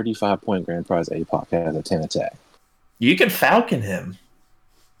forget 35-point grand prize APOC has a 10 attack. you can Falcon him.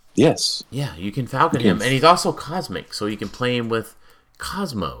 Yes. Yeah, you can Falcon him, and he's also cosmic, so you can play him with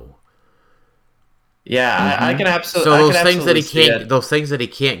Cosmo. Yeah, I can absolutely. So those things that he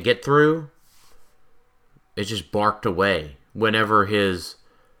can't get through, it's just barked away. Whenever his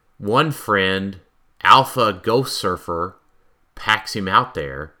one friend, Alpha Ghost Surfer, packs him out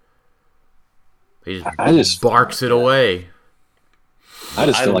there, he just barks it away. I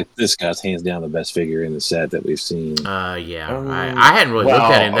just feel like this guy's hands down the best figure in the set that we've seen. I hadn't really looked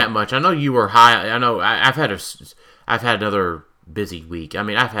at him that much. I know you were high. I know I've had another busy week. I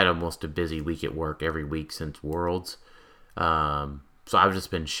mean, I've had almost a busy week at work every week since Worlds. So I've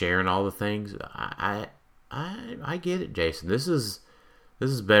just been sharing all the things. I get it, Jason. This is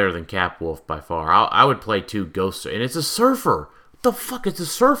better than Cap Wolf by far. I would play 2 Ghosts, and it's a Surfer. What the fuck? It's a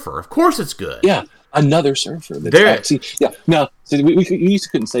Surfer. Of course, it's good. Yeah, another Surfer. We used to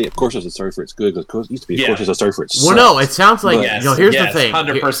couldn't say, of course, it's a Surfer. It's good. Because it used to be, of course, it's a Surfer. It well, no, it sounds like here's the thing.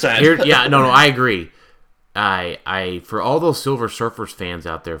 100%. I agree. I for all those Silver Surfers fans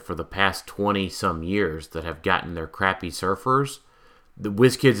out there for the past 20 some years that have gotten their crappy Surfers, the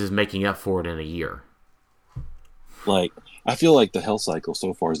WizKids is making up for it in a year. Like, I feel like the Hell Cycle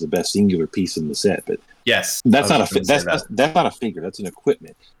so far is the best singular piece in the set, but Yes, that's not a figure. That's an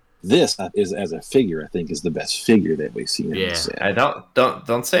equipment. This is, as a figure, I think, is the best figure that we've seen in the set. I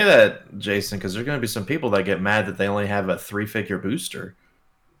don't say that, Jason, because there's going to be some people that get mad that they only have a 3-figure booster.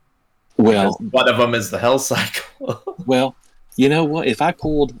 Well, because one of them is the Hell Cycle. Well, you know what? If I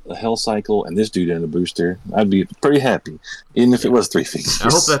pulled a Hell Cycle and this dude in a booster, I'd be pretty happy, even if it was 3 figures.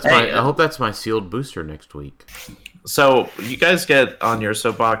 I hope that's my sealed booster next week. So you guys get on your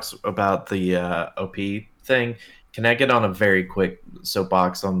soapbox about the OP thing. Can I get on a very quick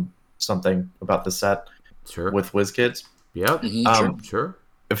soapbox on something about the set? Sure. With WizKids? Yep. Sure.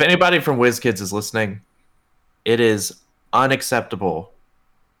 If anybody from WizKids is listening, it is unacceptable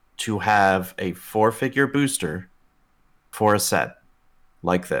to have a 4-figure booster for a set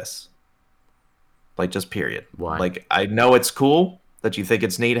like this. Like, just period. Why? Like, I know it's cool that you think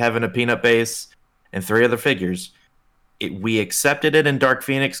it's neat having a peanut base and 3 other figures. We accepted it in Dark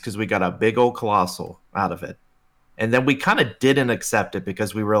Phoenix because we got a big old Colossal out of it. And then we kind of didn't accept it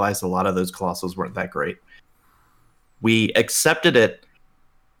because we realized a lot of those Colossals weren't that great. We accepted it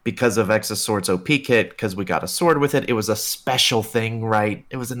because of Exo Sword's OP kit, because we got a sword with it. It was a special thing, right?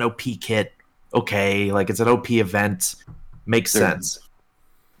 It was an OP kit. Okay, like, it's an OP event. Makes sense.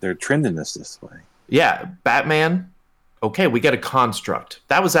 They're trending us this way. Yeah, Batman. Okay, we get a construct.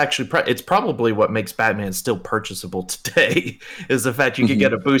 That was actually it's probably what makes Batman still purchasable today is the fact you could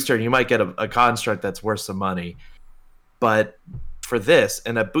get a booster and you might get a construct that's worth some money. But for this,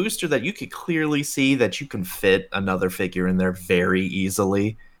 and a booster that you could clearly see that you can fit another figure in there very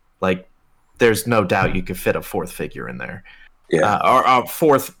easily, like, there's no doubt you could fit a 4th figure in there. Yeah. Or a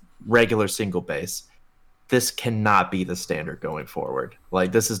 4th regular single base. This cannot be the standard going forward.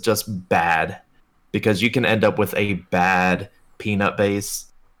 Like, this is just bad, because you can end up with a bad peanut base,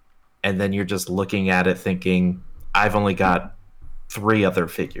 and then you're just looking at it thinking, I've only got 3 other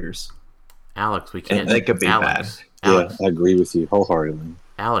figures. Alex, we can't. They could be Alex, bad. Alex, Yeah, I agree with you wholeheartedly.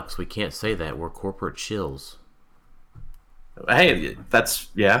 Alex, we can't say that. We're corporate chills. Hey, that's,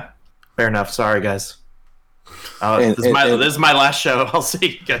 yeah, fair enough. Sorry, guys. And- this and- is my last show. I'll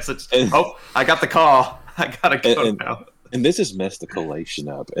see you guys. I got the call. I gotta go now. And this has messed the collation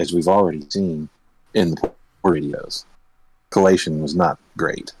up, as we've already seen in the videos. Collation was not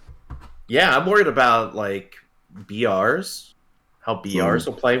great. Yeah, I'm worried about, like, BRs. How BRs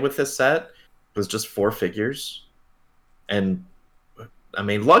will play with this set. It was just 4 figures. And, I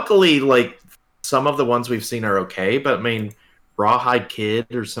mean, luckily, like, some of the ones we've seen are okay, but, I mean, Rawhide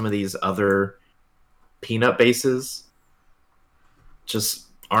Kid or some of these other peanut bases just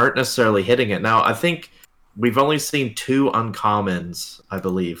aren't necessarily hitting it. Now, I think we've only seen 2 uncommons, I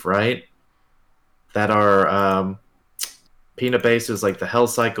believe, right? That are peanut bases, like the Hell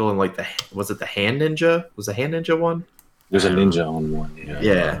Cycle and, like, was it the Hand Ninja? Was the Hand Ninja one? There's a ninja on one.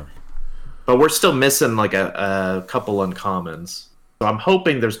 Yeah. But we're still missing, like, a couple uncommons. So I'm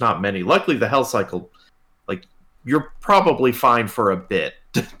hoping there's not many. Luckily, the Hell Cycle, like, you're probably fine for a bit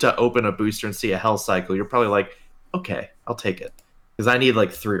to open a booster and see a Hell Cycle. You're probably like, okay, I'll take it. Because I need,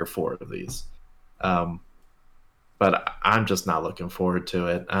 like, 3 or 4 of these. But I'm just not looking forward to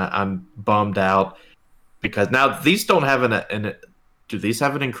it. I'm bummed out. Because now, these don't have do these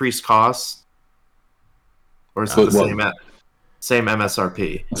have an increased cost? Or is it the same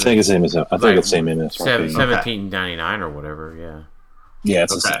MSRP? I think it's same as it's same MSRP. $17.99 or whatever. Yeah. Yeah,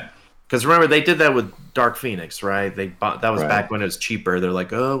 it's okay. Because remember, they did that with Dark Phoenix, right? That was Right. back when it was cheaper. They're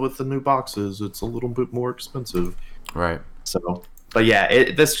like, oh, with the new boxes, it's a little bit more expensive. Right. So, but yeah,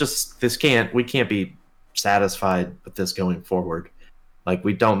 we can't be satisfied with this going forward. Like,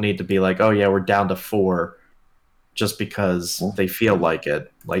 we don't need to be like, oh yeah, we're down to 4 just because they feel like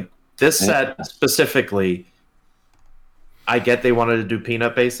it. Like, this set specifically, I get they wanted to do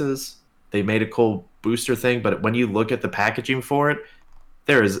peanut bases. They made a cool booster thing, but when you look at the packaging for it,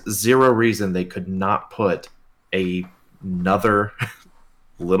 there is 0 reason they could not put another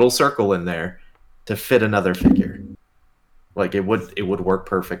little circle in there to fit another figure. Like, it would work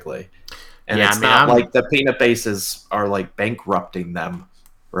perfectly. And Yeah, it's I mean, not I'm- like the peanut bases are, like, bankrupting them,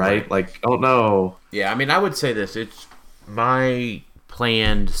 right? Like, oh no. Yeah, I mean, I would say this. It's my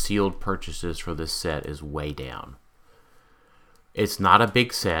planned sealed purchases for this set is way down. It's not a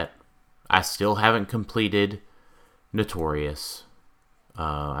big set. I still haven't completed Notorious.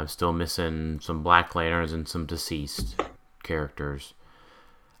 I'm still missing some Black Lanterns and some deceased characters.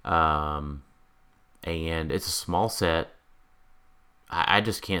 And it's a small set. I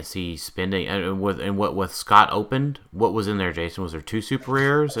just can't see spending. And what Scott opened, what was in there, Jason? Was there 2 super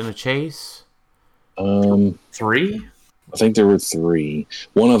rares and a chase? 3? I think there were 3.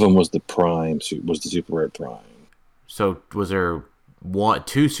 One of them was the Prime, was the Super Rare Prime. So was there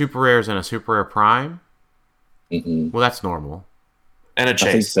 2 super rares and a super rare prime? Mm-hmm. Well, that's normal. And a I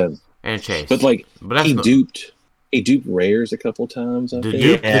think chase. so. And a chase. But like that's he duped rares a couple times. I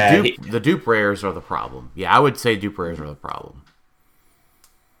think. the dupe rares are the problem. Yeah, I would say dupe rares are the problem.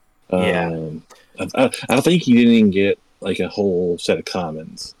 Yeah. I think he didn't even get like a whole set of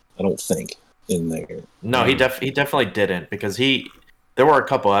commons. I don't think in there. No, he definitely didn't, because there were a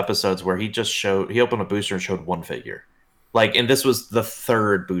couple episodes where he opened a booster and showed 1 figure. Like, and this was the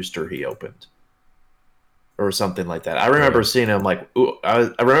 3rd booster he opened. Or something like that. I remember seeing him like, ooh, I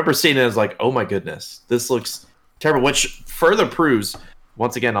remember seeing it as like, oh my goodness, this looks terrible. Which further proves,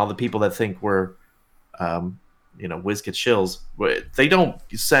 once again, all the people that think we're, WizKid shills, they don't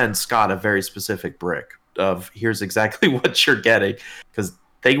send Scott a very specific brick of here's exactly what you're getting, because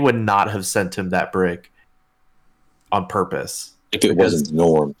they would not have sent him that brick on purpose. If it wasn't the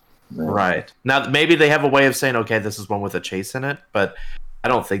norm. No. Right. Now, maybe they have a way of saying, okay, this is one with a chase in it, but I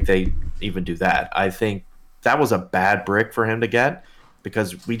don't think they even do that. I think that was a bad brick for him to get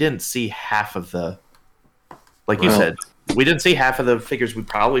because we didn't see half of the, like you said, we didn't see half of the figures we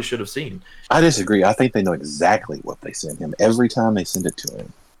probably should have seen. I disagree. I think they know exactly what they send him every time they send it to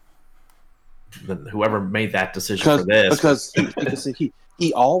him. Then whoever made that decision for this. Because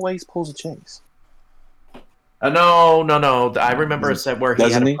he always pulls a chase. No. I remember a set where he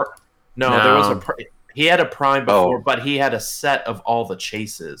Doesn't had he? there was he had a prime before, but he had a set of all the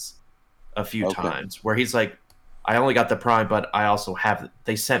chases a few times where he's like, I only got the prime, but I also have.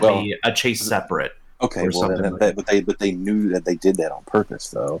 They sent me a chase separate. Okay, but they knew that they did that on purpose,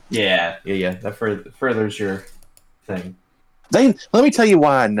 though. Yeah. That furthers your thing. Let me tell you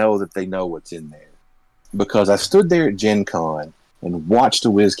why I know that they know what's in there. Because I stood there at Gen Con and watched a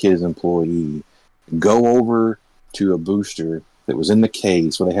WizKids employee go over to a booster that was in the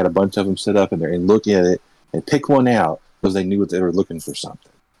case where they had a bunch of them set up in there and look at it and pick one out because they knew that they were looking for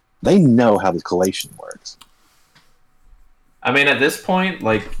something. They know how the collation works. I mean, at this point,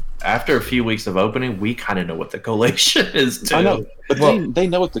 like after a few weeks of opening, we kind of know what the collation is too. I know, but they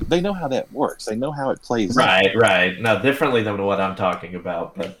know they know how that works. They know how it plays. Right. Now, differently than what I'm talking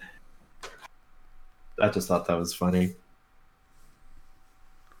about, but I just thought that was funny.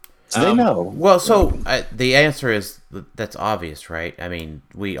 So they know. Well, the answer is that's obvious, right? I mean,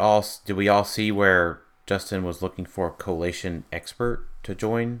 we all see where Justin was looking for a collation expert to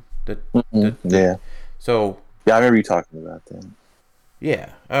join yeah. So yeah, I remember you talking about that.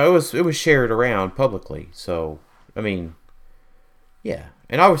 Yeah, it was shared around publicly. So I mean, yeah,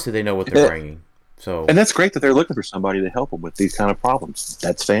 and obviously they know what they're bringing. So and that's great that they're looking for somebody to help them with these kind of problems.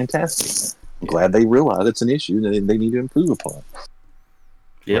 That's fantastic. I'm glad they realize it's an issue that they need to improve upon.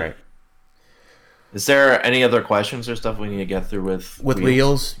 Yeah. Right. Is there any other questions or stuff we need to get through with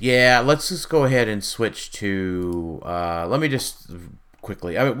wheels? Yeah, let's just go ahead and switch to. Let me just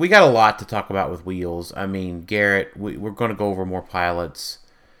quickly. I mean, we got a lot to talk about with wheels. I mean, Garrett, we're going to go over more pilots,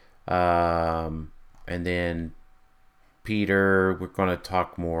 and then Peter, we're going to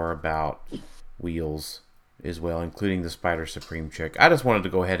talk more about wheels as well, including the Spider Supreme chick. I just wanted to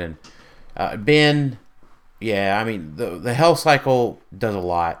go ahead and Ben. Yeah, I mean, the Hell Cycle does a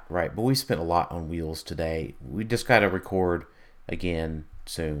lot, right? But we spent a lot on wheels today. We just got to record again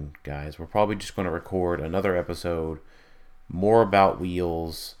soon, guys. We're probably just going to record another episode, more about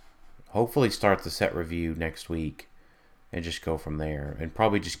wheels, hopefully start the set review next week, and just go from there. And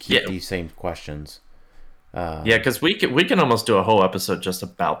probably just keep these same questions. Because we can almost do a whole episode just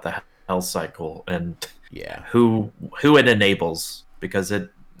about the Hell Cycle and who it enables, because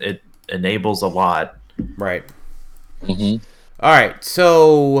it enables a lot. Right. Mm-hmm. All right.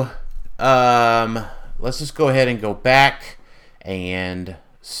 So let's just go ahead and go back and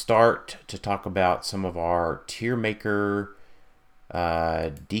start to talk about some of our tier maker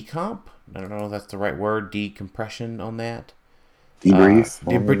decomp. I don't know if that's the right word. Decompression on that. Debrief.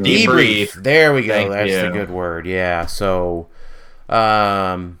 Debrief. There we go. Thank That's you. the good word. Yeah. So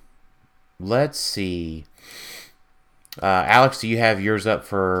let's see. Alex, do you have yours up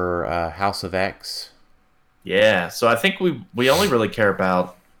for House of X? Yeah, so I think we only really care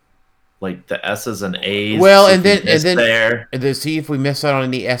about like the S's and A's. Well, see and if we then missed there. and then see if we miss out on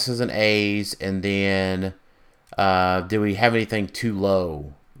any S's and A's, and then do we have anything too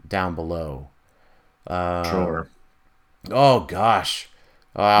low down below? Sure. Oh gosh,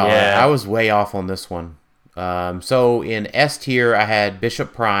 wow, Yeah. I was way off on this one. So in S tier, I had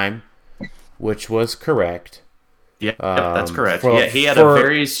Bishop Prime, which was correct. Yeah, that's correct. He had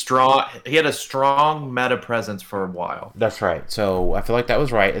a strong meta presence for a while. That's right. So I feel like that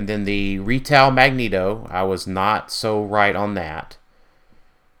was right. And then the Retail Magneto, I was not so right on that.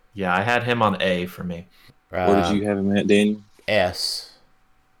 Yeah, I had him on A for me. What did you have him at, Daniel? S.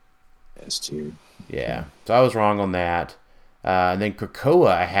 S tier. Yeah. So I was wrong on that. And then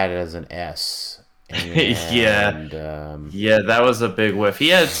Krakoa, I had it as an S. And, Yeah, that was a big whiff. He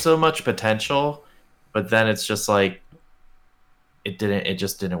had so much potential, but then it's just like it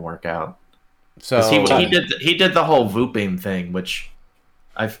just didn't work out. So he did the whole Vooping thing, which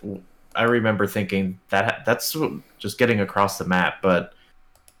I remember thinking that's just getting across the map, but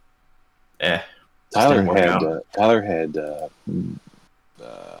Tyler had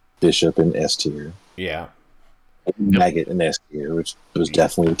Bishop in S tier. yeah. Maggot in S tier, which was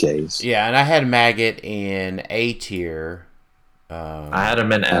definitely the case. Yeah, and I had Maggot in A tier. I had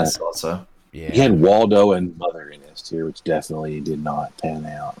him in S also. Yeah. He had Waldo and Mother in S tier, which definitely did not pan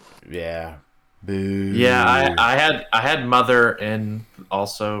out. Yeah. Boo. Yeah, I had Mother in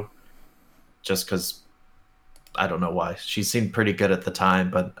also, just because I don't know why. She seemed pretty good at the time,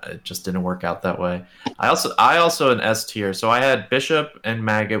 but it just didn't work out that way. I also an S tier, so I had Bishop and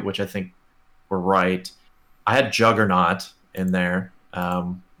Maggot, which I think were right. I had Juggernaut in there,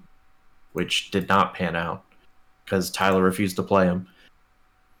 which did not pan out because Tyler refused to play him.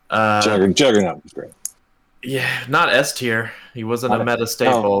 Juggernaut was great. Yeah, not S tier. He wasn't a meta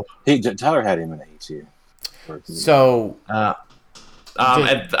staple. Tyler had him in A tier. So And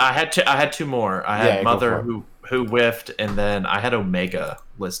I had two more. I had Yeah, Mother who whiffed, and then I had Omega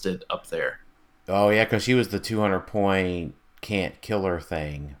listed up there. oh yeah, because she was the 200-point can't kill her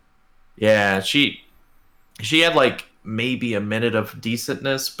thing. Yeah, she had like maybe a minute of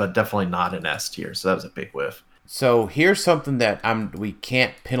decentness, but definitely not an S tier. So that was a big whiff. So here's something that we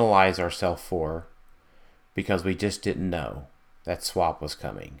can't penalize ourselves for because we just didn't know that swap was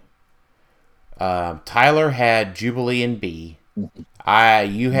coming. Tyler had Jubilee in B.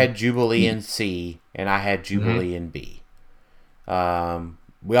 You had Jubilee in C, and I had Jubilee in B.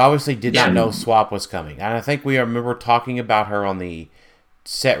 We obviously did not know swap was coming, and I think we remember talking about her on the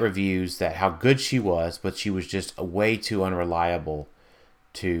set reviews that how good she was, but she was just way too unreliable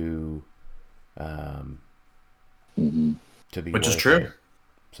to be Which is worth true. it.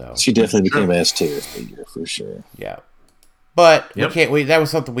 So She definitely became S tier figure for sure. yeah, but Yep. we can't. That was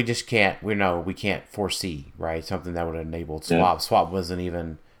something we just can't. We can't foresee, right? Something that would have enabled swap. Yeah. Swap wasn't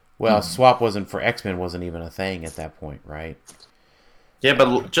even. Well, swap wasn't for X-Men. Wasn't even a thing at that point, right? Yeah,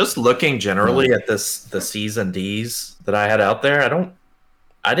 but just looking generally at the C's and D's that I had out there,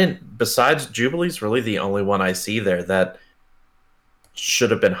 I didn't. Besides Jubilee's really the only one I see there that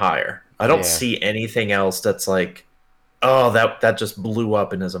should have been higher. I don't Yeah. see anything else that's like, oh, that just blew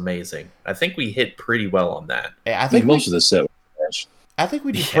up and is amazing. I think we hit pretty well on that. I I think think most of the set was trash. I think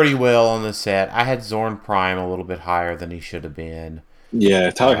we did pretty well on the set. I had Zorn Prime a little bit higher than he should have been. Yeah,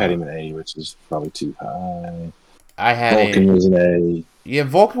 Tyler had him in A, which is probably too high. I had Vulcan was an A. Yeah,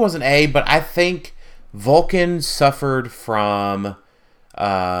 Vulcan was an A, but I think Vulcan suffered from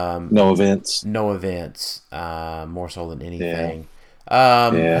No events. no events more so than anything.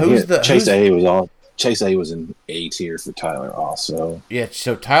 Chase A was an A tier for Tyler also. Yeah,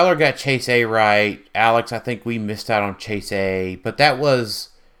 so Tyler got Chase A right. Alex, I think we missed out on Chase A, but that was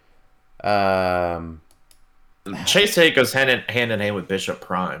Chase A goes hand in hand with Bishop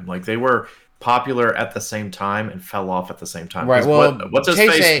Prime. Like they were popular at the same time and fell off at the same time. Right, 'Cause well, what's his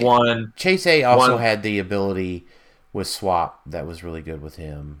Chase face A- won? Chase A also One- had the ability with swap that was really good with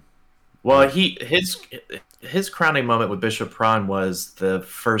him. Well, his crowning moment with Bishop Prime was the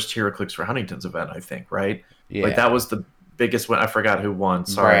first HeroClix for Huntington's event, I think, right? Yeah. Like that was the biggest one. I forgot who won.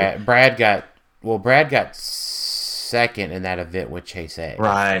 Sorry. Brad got second in that event with Chase A.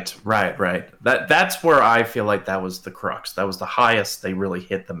 Right. That's where I feel like that was the crux. That was the highest they really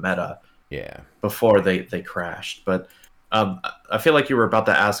hit the meta Yeah. before they crashed. But I feel like you were about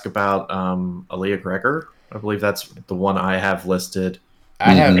to ask about Aaliyah Gregor. I believe that's the one I have listed.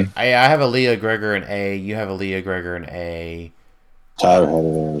 I have Aaliyah Gregor in A. You have Aaliyah Gregor in A. Tyler had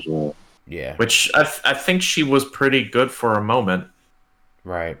it there as well. Yeah. Which I think she was pretty good for a moment,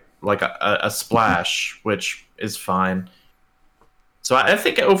 Right. like a splash, which is fine. So I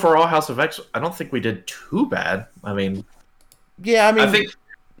think overall House of X, I don't think we did too bad. I mean, Yeah, I mean, I think.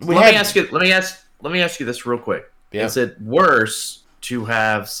 we Let had- me ask you this real quick. Yeah. Is it worse to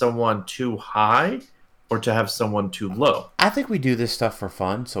have someone too high or to have someone too low? I think we do this stuff for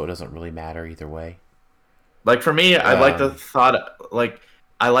fun, so it doesn't really matter either way. Like for me, I like the thought. Like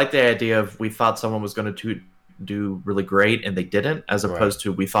I like the idea of we thought someone was going to do really great and they didn't, as opposed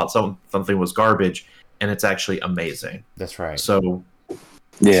to we thought something was garbage and it's actually amazing. That's right. So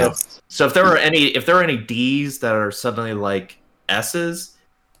Yeah. So if there are any D's that are suddenly like S's,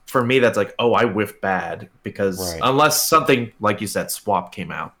 for me that's like, oh, I whiffed bad because Right. unless something like you said, swap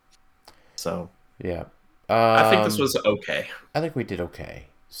came out. So Yeah. I think this was okay. I think we did okay.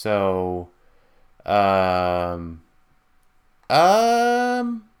 So,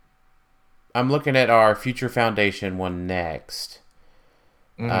 I'm looking at our Future Foundation one next.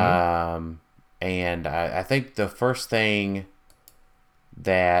 Mhm. And I think the first thing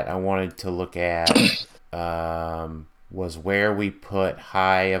that I wanted to look at was where we put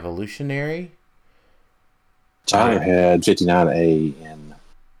High Evolutionary. Tyler had 59A in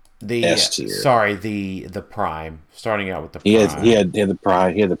The S tier. sorry, the Prime. Starting out with the he Prime. had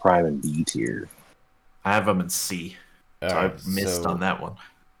the prime in B tier. I have them in C. So I Alright, missed so- on that one.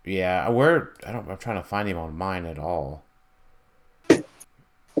 Yeah, I'm trying to find him on mine at all.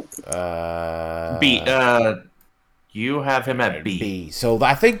 B You have him at B. B. So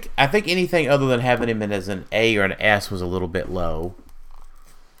I think anything other than having him in as an A or an S was a little bit low.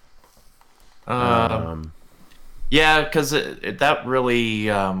 Yeah, because that really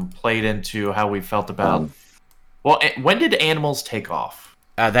played into how we felt about. Well, when did Animals take off?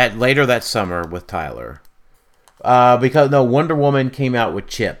 That later that summer with Tyler. Because Wonder Woman came out with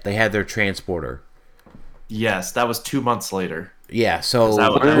Chip. They had their transporter. Yes, that was 2 months later. Yeah,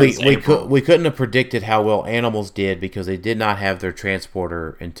 so we couldn't have predicted how well Animals did because they did not have their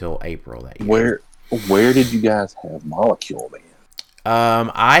transporter until April that year. Where did you guys have Molecule Man?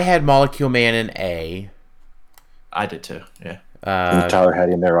 I had Molecule Man in A. I did too. Yeah. And Tyler had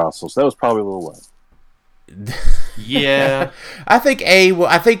him there also, so that was probably a little low. Yeah. I think A. Well,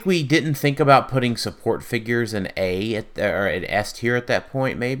 I think we didn't think about putting support figures in A or at S tier at that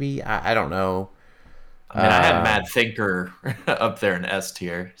point. Maybe I don't know. I mean, I had Mad Thinker up there in S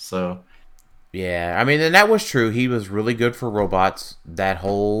tier, so. Yeah, I mean, and that was true. He was really good for robots that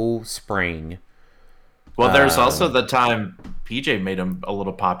whole spring. Well, there's also the time PJ made him a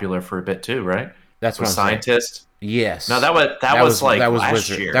little popular for a bit too, right? That's what I'm Scientist. Saying. Yes. No, that was last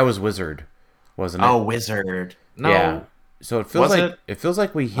Wizard. year. That was Wizard, wasn't it? Oh, Wizard. No. Yeah. So it feels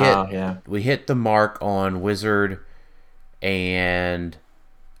like we hit the mark on Wizard and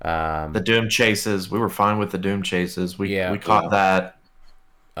the Doom chases. We were fine with the Doom chases. We caught that.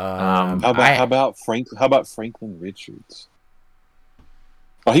 How about Franklin Richards?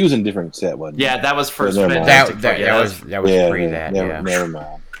 Oh, he was in a different set, wasn't he? Yeah, that was first. Never mind. That was pre that. Never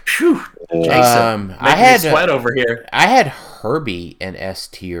mind. Phew. Jason, I had sweat over here. I had Herbie in S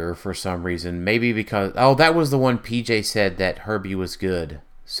tier for some reason. Maybe because that was the one PJ said that Herbie was good.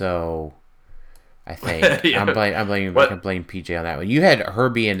 So I think Yeah. I can blame PJ on that one. You had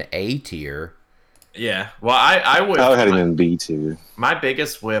Herbie in A tier. Yeah. Well, I would. I had him in B tier. My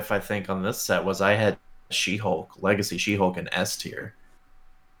biggest whiff, I think, on this set was I had She-Hulk, Legacy She-Hulk in S tier.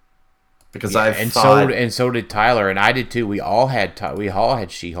 Because so did Tyler, and I did too. We all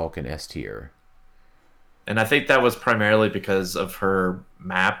had She-Hulk in S tier, and I think that was primarily because of her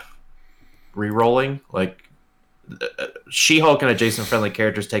map re-rolling. Like She-Hulk and adjacent friendly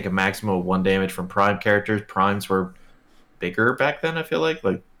characters take a maximum of 1 damage from Prime characters. Primes were bigger back then. I feel like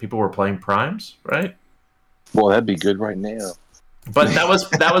people were playing Primes, right? Well, that'd be good right now. But that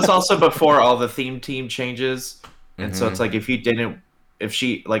was also before all the theme team changes, and so it's like if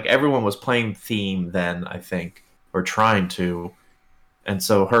she everyone was playing theme then, I think, or trying to, and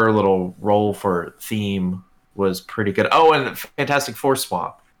so her little role for theme was pretty good. Oh, and Fantastic Four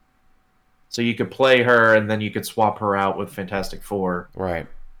swap, so you could play her and then you could swap her out with Fantastic Four, right?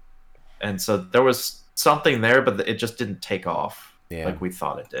 And so there was something there, but it just didn't take off like we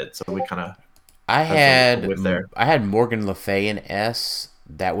thought it did. So we kind of I had Morgan Le Fay in S.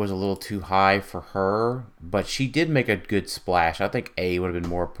 That was a little too high for her, but she did make a good splash. I think A would have been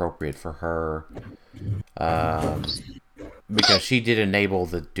more appropriate for her, because she did enable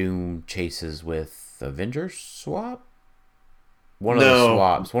the Doom chases with Avengers swap. One of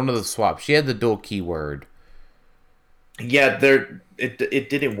the swaps. She had the dual keyword. Yeah, it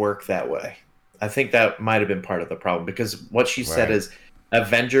didn't work that way. I think that might have been part of the problem, because what she said is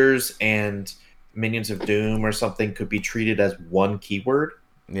Avengers and Minions of Doom or something could be treated as one keyword.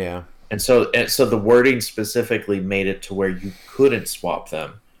 Yeah. And so the wording specifically made it to where you couldn't swap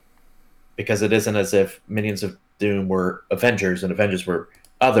them, because it isn't as if Minions of Doom were Avengers and Avengers were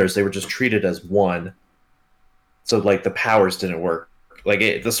others. They were just treated as one. So like the powers didn't work. Like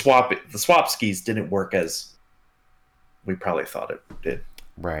the swap skis didn't work as we probably thought it did.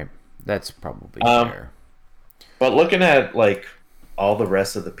 Right. That's probably fair. But looking at like all the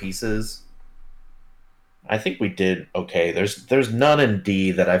rest of the pieces, I think we did okay. There's none in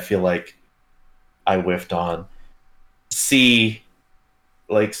D that I feel like I whiffed on. C,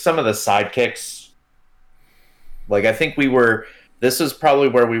 like some of the sidekicks, like I think this is probably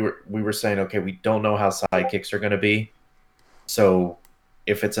where we were saying, okay, we don't know how sidekicks are going to be. So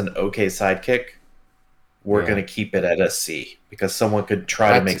if it's an okay sidekick, we're going to keep it at a C, because someone could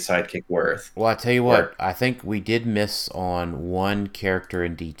try to make sidekick worth. Well, I tell you what, I think we did miss on one character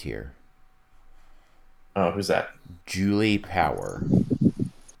in D tier. Oh, who's that? Julie Power.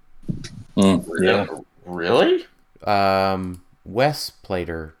 Yeah. Really? Wes played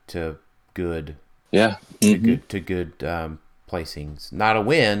her to good. Yeah. To good placings. Not a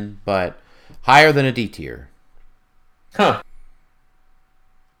win, but higher than a D tier. Huh.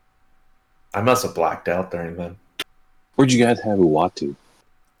 I must have blacked out during then. Where'd you guys have Uatu?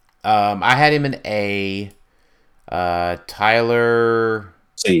 I had him in A. Tyler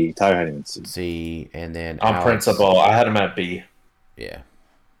had him in C. C, and then on Alex, principle, I had him at B. Yeah.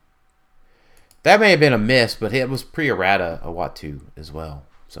 That may have been a miss, but it was pre-errata Uatu as well.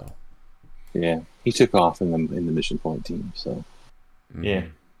 So Yeah, he took off in the Mission Point team. So Yeah.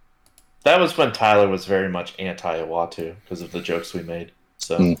 That was when Tyler was very much anti-Uatu because of the jokes we made.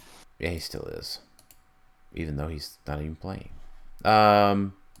 So yeah, he still is, even though he's not even playing.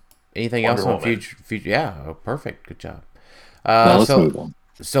 Anything Wonder else on Woman. future? Yeah, perfect. Good job. now let's move on.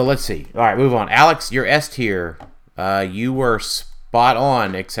 So let's see. All right, move on. Alex, your S tier. You were spot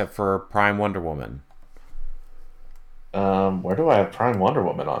on, except for Prime Wonder Woman. Where do I have Prime Wonder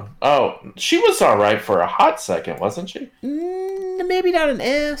Woman on? Oh, she was all right for a hot second, wasn't she? Maybe not an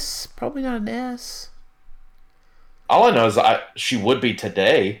S. Probably not an S. All I know is she would be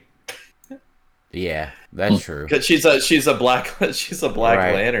today. Yeah, that's true. Because she's a black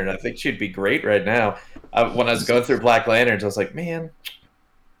Right. Lantern. I think she'd be great right now. When I was going through Black Lanterns, I was like, man.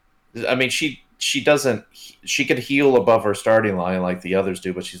 I mean, she could heal above her starting line like the others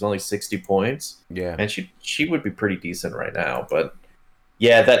do, but she's only 60 points, Yeah. and she would be pretty decent right now. But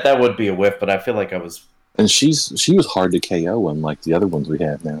yeah, that would be a whiff. But I feel like I was. And she was hard to KO, unlike the other ones we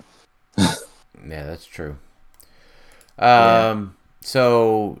have now. Yeah, that's true. Yeah.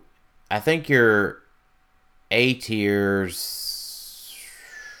 So I think your A tiers,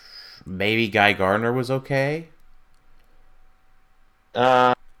 maybe Guy Gardner was okay.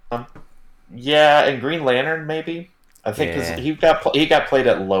 Yeah, and Green Lantern maybe. I think 'cause Yeah. he got played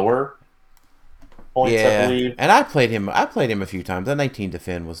at lower points, I Yeah, believe. and I played him a few times. That 19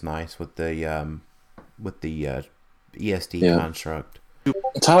 defend was nice with the ESD Yeah. construct.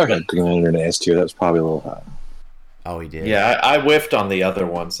 Tyler had Green Lantern in S tier. That was probably a little high. Oh, he did. Yeah, I whiffed on the other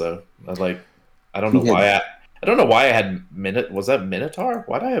ones though. I don't know Yeah. why I don't know why I had was that Minotaur?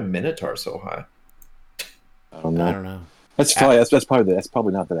 Why did I have Minotaur so high? I don't know. I don't know. That's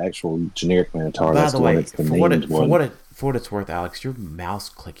probably not the actual generic Minotaur. By That's the the one way, that's the for what named one. for what it's worth, Alex, your mouse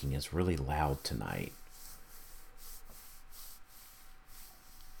clicking is really loud tonight.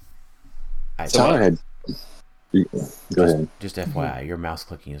 Tyler had. Go ahead. Just FYI, your mouse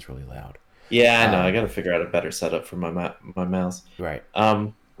clicking is really loud. Yeah, I know. I got to figure out a better setup for my mouse. Right.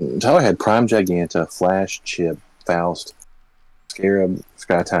 Tyler had Prime Giganta, Flash, Chip, Faust, Scarab,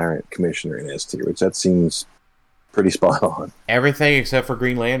 Sky Tyrant, Commissioner in S tier, which that seems pretty spot on. Everything except for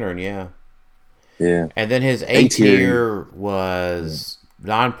Green Lantern, yeah. Yeah. And then his A tier was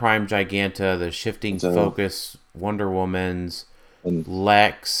non-Prime Giganta, the Shifting Focus, Wonder Woman's, And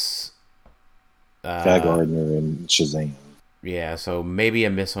Lex, Guy Gardner and Shazam. Yeah, so maybe a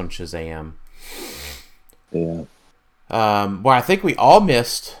miss on Shazam. Yeah. What I think we all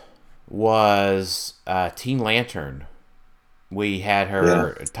missed was Teen Lantern. We had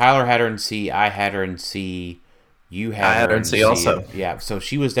her. Yeah. Tyler had her in C. I had her in C. You had her in C also. Yeah, so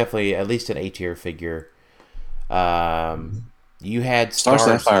she was definitely at least an A tier figure. You had Star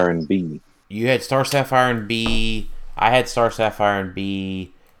Sapphire in B. You had Star Sapphire in B. I had Star Sapphire in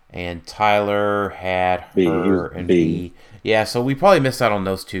B. And Tyler had her in B. Yeah, so we probably missed out on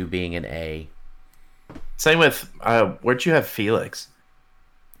those two being an A. Same with where'd you have Felix?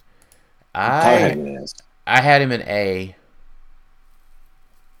 I had him in A.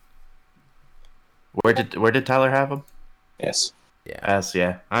 Where did Tyler have him? S. Yeah. S.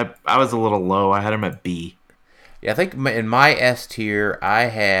 Yeah. I was a little low. I had him at B. Yeah, I think in my S tier I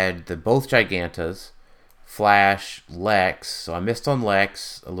had both Gigantas, Flash, Lex. So I missed on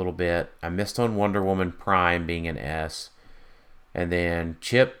Lex a little bit. I missed on Wonder Woman Prime being an S, and then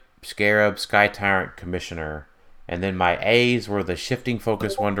Chip, Scarab, Sky Tyrant, Commissioner. And then my A's were the Shifting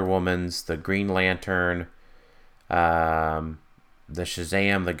Focus Wonder Womans, the Green Lantern, the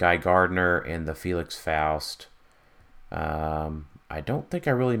Shazam, the Guy Gardner, and the Felix Faust. I don't think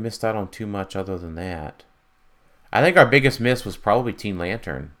I really missed out on too much other than that. I think our biggest miss was probably Teen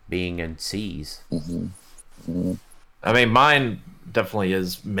Lantern being in C's. Mm-hmm. Mm-hmm. I mean, mine definitely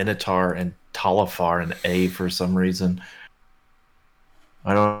is Minotaur and Talifar in A for some reason.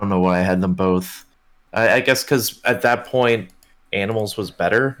 I don't know why I had them both. I guess because at that point, Animals was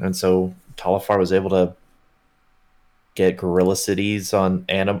better, and so Talifar was able to get Gorilla Cities on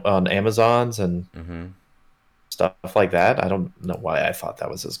Amazons and stuff like that. I don't know why I thought that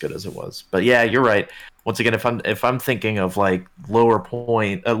was as good as it was, but yeah, you're right. Once again, if I'm thinking of like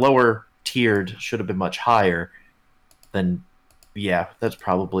lower tiered should have been much higher, then yeah, that's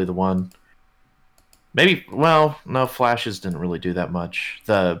probably the one. Maybe, well, no, Flashes didn't really do that much.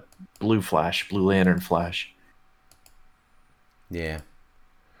 The Blue Lantern Flash. Yeah.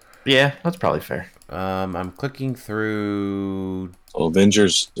 Yeah, that's probably fair. I'm clicking through. So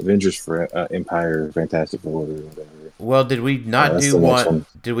Avengers for Empire, Fantastic Four, whatever. Well, did we not do one?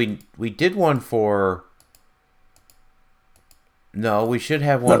 Did we did one for No, we should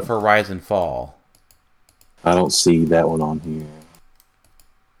have one No. for Rise and Fall. I don't see that one on here.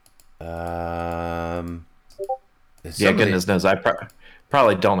 Yeah, goodness knows. I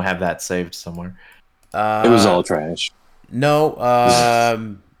probably don't have that saved somewhere. It was all trash. No,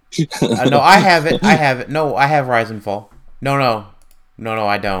 no, I have it. I have it. No, I have Rise and Fall. No,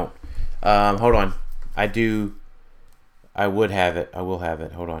 I don't. Hold on. I do. I would have it. I will have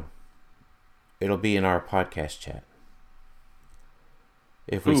it. Hold on. It'll be in our podcast chat.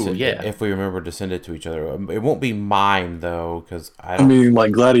 If we if we remember to send it to each other, it won't be mine though, because I mean,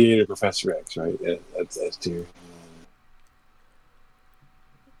 like Gladiator, Professor X, right? Yeah, that's S tier.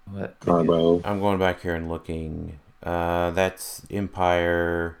 Garbo. I'm going back here and looking. That's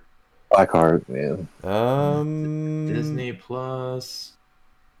Empire. Blackheart, yeah. Disney Plus.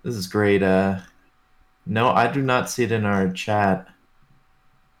 This is great. No, I do not see it in our chat.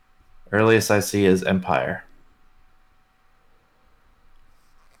 Earliest I see is Empire.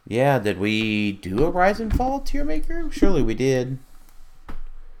 Yeah, did we do a Rise and Fall tier maker? Surely we did.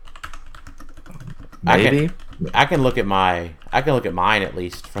 Maybe. I can look at mine at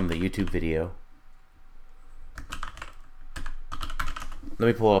least from the YouTube video. Let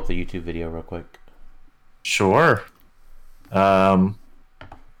me pull up the YouTube video real quick. Sure. Yeah,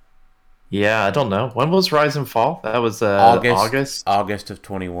 I don't know. When was Rise and Fall? That was August. August of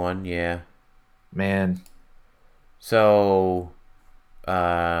 21. Yeah. Man. So,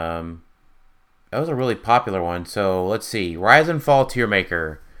 that was a really popular one. So let's see, Rise and Fall tier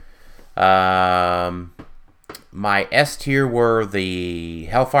maker. My S tier were the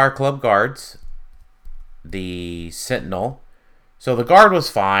Hellfire Club guards, the Sentinel. So the guard was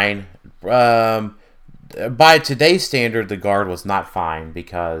fine. By today's standard, the guard was not fine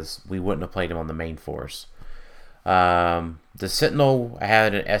because we wouldn't have played him on the main force. The Sentinel, I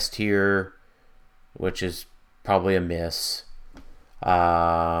had an S tier, which is probably a miss.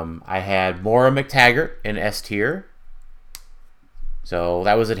 I had Moira McTaggart in S tier, so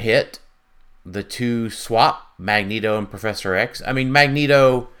that was a hit. The two swap, Magneto and Professor X. I mean,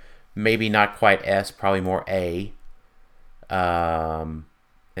 Magneto, maybe not quite S, probably more A.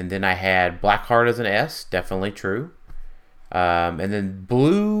 And then I had Blackheart as an S, definitely true. And then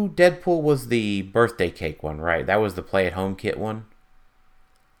Blue Deadpool was the birthday cake one, right? That was the play-at-home kit one.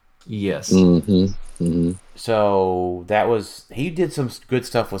 Yes. Mm-hmm. Mm-hmm. So he did some good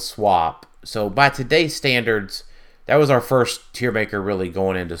stuff with Swap. So by today's standards, that was our first tier maker really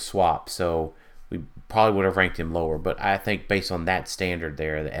going into Swap. So we probably would have ranked him lower. But I think based on that standard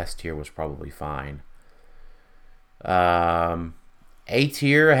there, the S tier was probably fine. A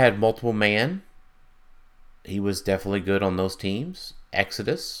tier, I had Multiple Man. He was definitely good on those teams.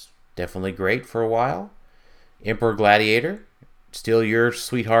 Exodus, definitely great for a while. Emperor Gladiator, still your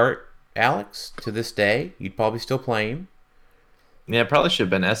sweetheart, Alex, to this day. You'd probably still play him. Yeah, probably should have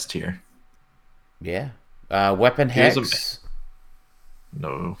been S tier. Yeah. Weapon Hex.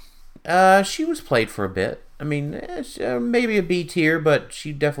 No. She was played for a bit. I mean, maybe a B tier, but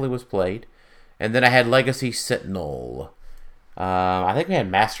she definitely was played. And then I had Legacy Sentinel. I think we had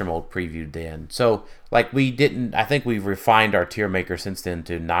Master Mode previewed then. So, like, I think we've refined our tier maker since then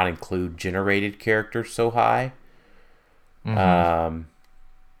to not include generated characters so high. Mm-hmm.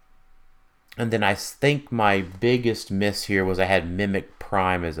 And then I think my biggest miss here was I had Mimic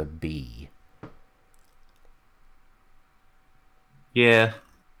Prime as a B. Yeah.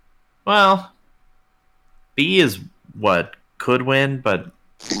 Well, B is what could win, but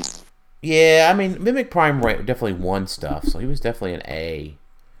yeah, I mean, Mimic Prime definitely won stuff, so he was definitely an A.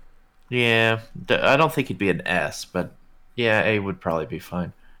 Yeah, I don't think he'd be an S, but yeah, A would probably be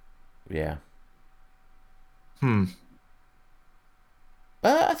fine. Yeah.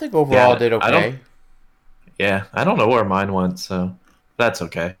 I think overall did okay. I don't know where mine went, so that's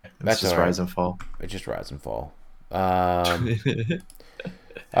okay. That's just right. Rise and Fall. It's just Rise and Fall. All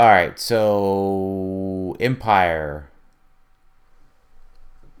right, so Empire.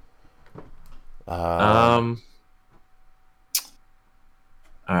 All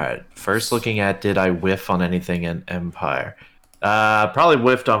right. First, looking at did I whiff on anything in Empire? Probably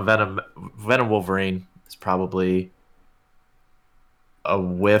whiffed on Venom Wolverine. It's probably a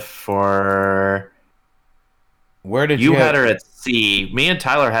whiff for. Where did you had her at C? Me and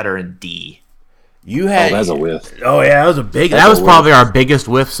Tyler had her in D. You had. Oh, that's a whiff. Oh yeah, that was a big. That was probably our biggest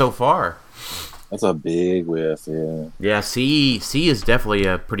whiff so far. That's a big whiff, yeah. Yeah, C is definitely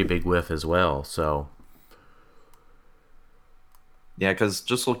a pretty big whiff as well. So. Yeah, because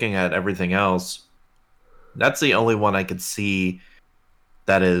just looking at everything else, that's the only one I could see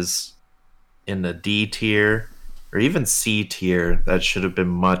that is in the D tier or even C tier that should have been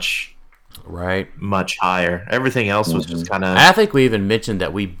much Right. much higher. Everything else was just kind of. I think we even mentioned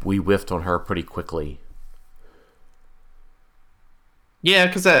that we whiffed on her pretty quickly. Yeah,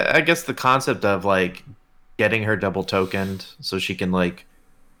 because I guess the concept of like getting her double tokened so she can like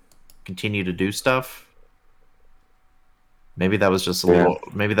continue to do stuff. Maybe that was just a little.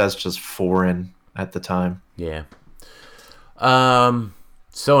 Maybe that's just foreign at the time. Yeah.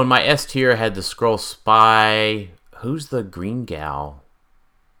 So in my S tier, I had the Skrull Spy. Who's the green gal?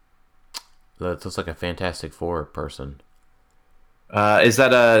 That looks like a Fantastic Four person. Is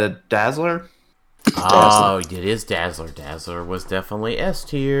that a Dazzler? Oh, it is Dazzler. Dazzler was definitely S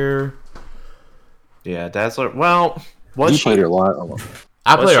tier. Yeah, Dazzler. Well, was You she? played her a lot.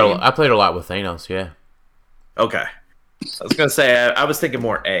 I Was played. she? I played a lot with Thanos. Yeah. Okay. I was gonna say I was thinking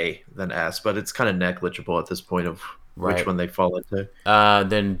more A than S, but it's kind of negligible at this point of Right. which one they fall into.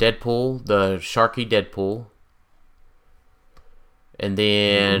 Then Deadpool, the Sharky Deadpool, and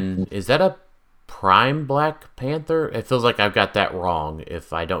then is that a Prime Black Panther? It feels like I've got that wrong.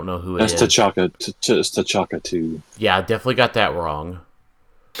 If I don't know who it That's is, T'Chaka. It's T'Chaka 2. yeah, I definitely got that wrong.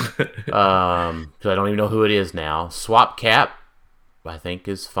 Because I don't even know who it is now. Swap Cap, I think,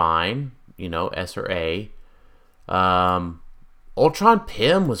 is fine. S or A. Ultron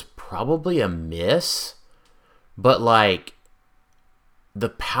Pym was probably a miss, but like the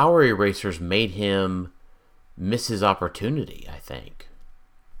Power Erasers made him miss his opportunity, I think.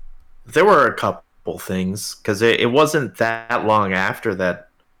 There were a couple things because it wasn't that long after that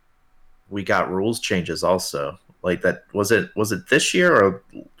we got rules changes. Also, like that was it this year or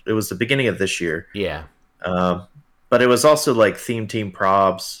it was the beginning of this year? Yeah. But it was also like Theme Team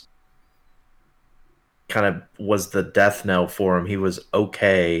Probs kind of was the death knell for him. He was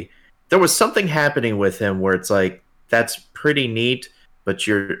okay. There was something happening with him where it's like that's pretty neat, but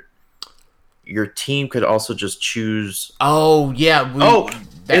your team could also just choose. Oh yeah.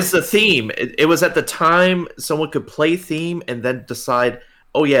 It's the theme. It was at the time someone could play theme and then decide,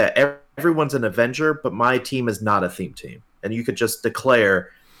 oh yeah, everyone's an Avenger, but my team is not a theme team, and you could just declare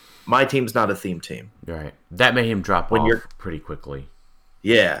my team's not a theme team. Right. That made him drop When off you're- pretty quickly.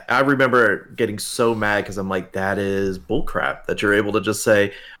 Yeah, I remember getting so mad because I'm like, that is bullcrap that you're able to just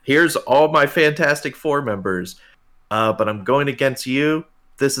say, here's all my Fantastic Four members, but I'm going against you.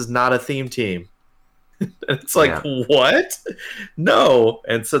 This is not a theme team. It's like, Yeah. what? No.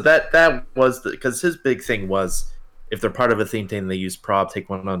 And so that was because his big thing was if they're part of a theme team, they use prob, take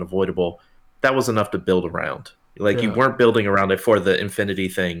one unavoidable. That was enough to build around. Like, you Yeah. weren't building around it for the Infinity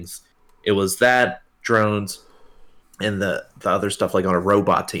things. It was that, drones, and the other stuff like on a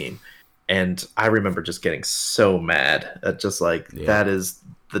robot team. And I remember just getting so mad at just like, that is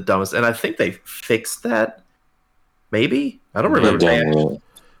the dumbest. And I think they fixed that. Maybe? I don't remember. Dumb ruling.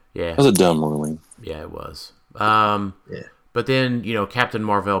 Yeah. That was a dumb ruling. Yeah, it was. Yeah. But then, Captain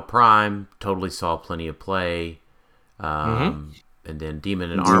Marvel Prime totally saw plenty of play. And then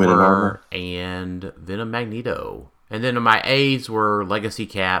Demon and Demon and Armor Armor. and Venom Magneto. And then my A's were Legacy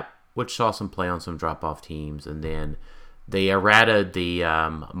Cap, which saw some play on some drop-off teams. And then they errated the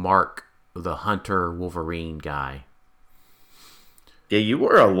Mark, the Hunter Wolverine guy. Yeah, you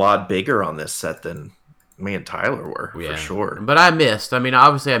were a lot bigger on this set than me and Tyler were, Yeah. for sure. But I missed. I mean,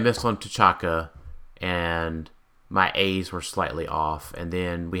 obviously I missed on T'Chaka, and my A's were slightly off. And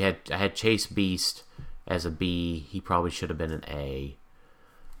then I had Chase Beast as a B. He probably should have been an A.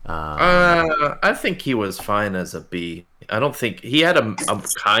 I think he was fine as a B. I don't think he had a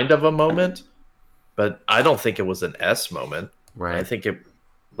kind of a moment, but I don't think it was an S moment. Right. I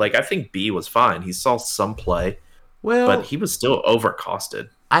think B was fine. He saw some play, Well, but he was still overcosted.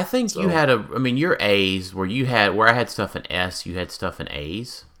 I think So- you had your A's where I had stuff in S, you had stuff in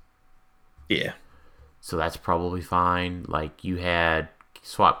A's. Yeah. So that's probably fine. Like you had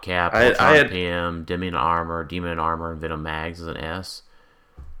Swap Cap, I Ultron had- Pym, Demon and Armor, and Venom Mags as an S.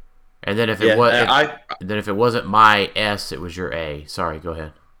 And then if Yeah, it was, I then if it wasn't my S, it was your A. Sorry, go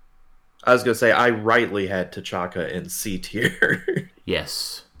ahead. was gonna say I rightly had T'Chaka in C tier.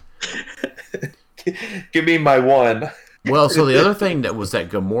 Yes. Give me my one. Well, so the other thing that was that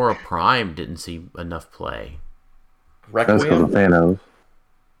Gamora Prime didn't see enough play. That's because Requiem? of Thanos.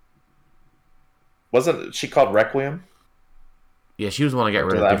 Wasn't she called Requiem? Yeah, she was the one to get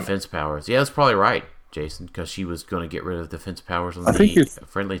rid Did of I- defense powers. Yeah, that's probably right, Jason, because she was going to get rid of defense powers on I think the you're-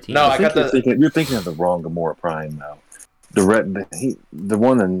 friendly team. No, I I think got you're thinking of the wrong Gamora Prime though. The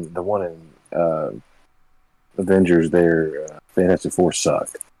one in Avengers there, Fantastic Four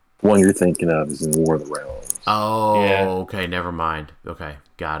sucked. The one you're thinking of is in War of the Realms. Oh, Yeah. okay, never mind. Okay,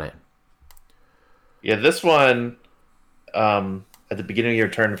 got it. Yeah, this one, at the beginning of your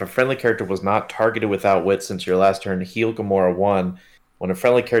turn, if a friendly character was not targeted without wit since your last turn, heal Gamora 1. When a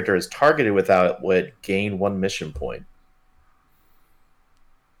friendly character is targeted without would gain 1 mission point.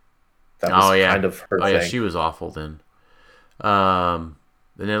 That was kind of her thing. Yeah, she was awful then. And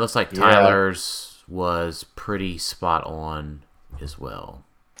it looks like Tyler's was pretty spot on as well.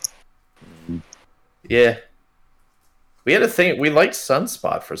 Yeah. We had a thing. We liked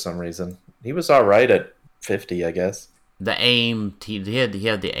Sunspot for some reason. He was all right at 50, I guess. The AIM team. He had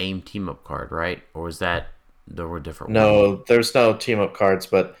the AIM team up card, right? Or was that there were different? No, there's no team up cards,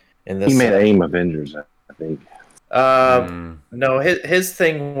 but in this he made AIM Avengers, I think. No, his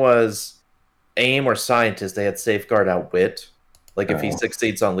thing was AIM or Scientist. They had Safeguard Outwit, like if he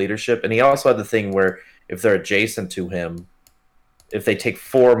succeeds on leadership, and he also had the thing where if they're adjacent to him, if they take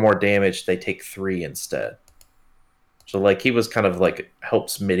 4 more damage, they take 3 instead. So like he was kind of like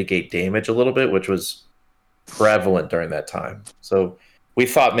helps mitigate damage a little bit, which was prevalent during that time. So we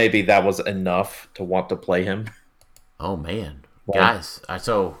thought maybe that was enough to want to play him. Oh man, guys!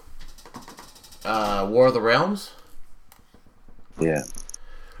 So War of the Realms. Yeah.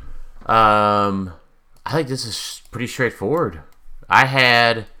 I think this is pretty straightforward. I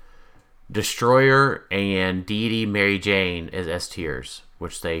had Destroyer and Deity Mary Jane as S tiers,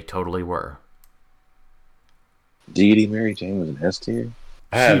 which they totally were. Deity Mary Jane was an S tier?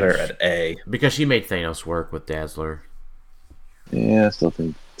 I had her at A. Because she made Thanos work with Dazzler. Yeah, I still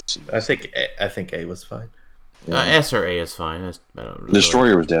think I think A was fine. Yeah. S or A is fine. I don't really...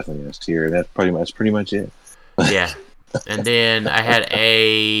 Destroyer was definitely S tier. That's pretty much it. Yeah. And then I had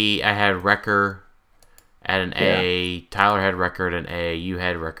A. I had Wrecker at an A. Tyler had Wrecker at an A. You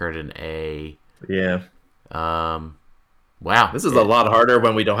had Wrecker at an A. Yeah. Wow. This is a lot harder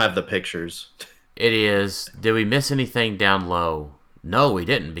when we don't have the pictures. It is. Did we miss anything down low? No, we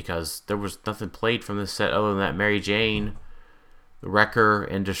didn't, because there was nothing played from this set other than that Mary Jane, Wrecker,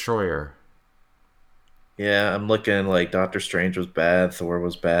 and Destroyer. Yeah, I'm looking like Doctor Strange was bad, Thor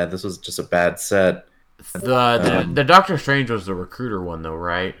was bad. This was just a bad set. The Doctor Strange was the recruiter one, though,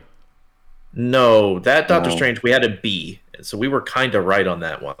 right? No, that Doctor Strange, we had a B, so we were kind of right on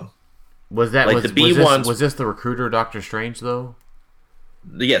that one. Was that like the B ones? Was this the recruiter Doctor Strange, though?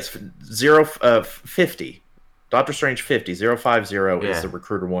 Yes, 50. Doctor Strange 50, 050 is the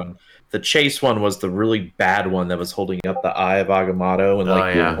recruiter one. The chase one was the really bad one that was holding up the Eye of Agamotto and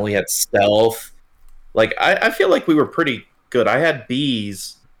only had stealth. Like I feel like we were pretty good. I had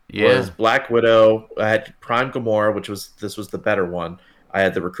B's. Was Black Widow. I had Prime Gamora, this was the better one. I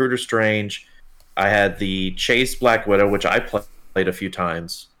had the Recruiter Strange. I had the Chase Black Widow, which I played a few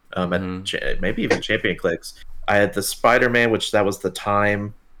times. At maybe even Champion Clicks. I had the Spider-Man, which that was the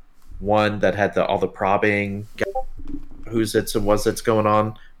time one that had all the probbing, who's it's and was it's going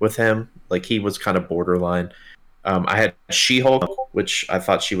on with him. Like he was kind of borderline. I had She-Hulk, which I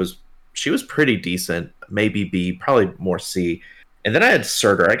thought she was pretty decent, maybe B, probably more C. And then I had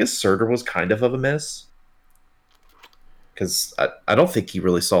Surtur. I guess Surtur was kind of a miss because I don't think he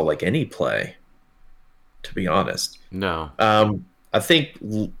really saw like any play, to be honest. No. I think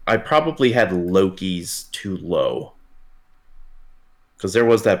I probably had Loki's too low because there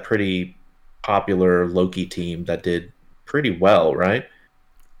was that pretty popular Loki team that did pretty well, right?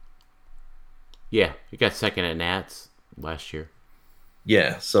 Yeah, he got second at Nats last year.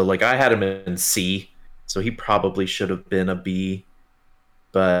 Yeah, so like I had him in C, so he probably should have been a B.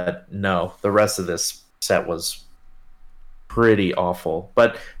 But no, the rest of this set was pretty awful.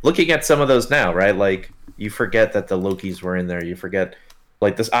 But looking at some of those now, right? Like you forget that the Lokis were in there. You forget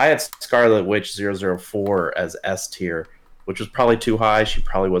like this. I had Scarlet Witch 004 as S tier, which was probably too high. She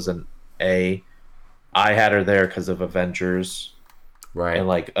probably was an A. I had her there because of Avengers. Right. And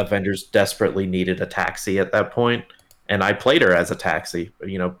like Avengers desperately needed a taxi at that point. And I played her as a taxi,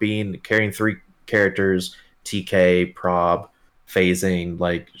 carrying 3 characters, TK, Prob, phasing,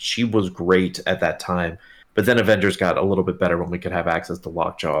 like she was great at that time. But then Avengers got a little bit better when we could have access to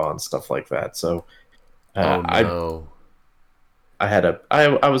Lockjaw and stuff like that. So I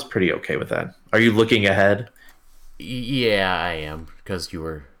was pretty okay with that. Are you looking ahead? Yeah, I am, because you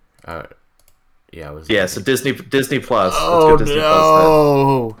were I was. Yeah, so Disney Plus. Oh, let's go Disney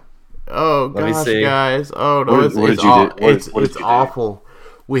no. Plus. Oh gosh, guys! Oh no, it's awful.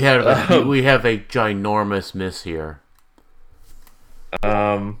 We have a ginormous miss here.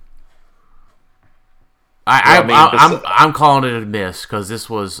 I'm calling it a miss because this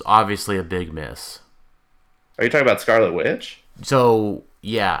was obviously a big miss. Are you talking about Scarlet Witch? So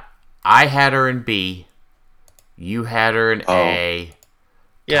yeah, I had her in B. You had her in A.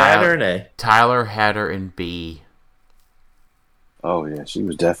 Yeah, I had her in A. Tyler had her in B. Oh yeah, she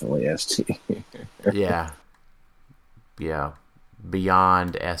was definitely S tier. Yeah,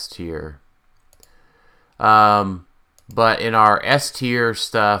 beyond S tier. But But in our S tier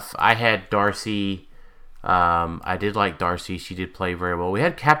stuff, I had Darcy. I did like Darcy. She did play very well. We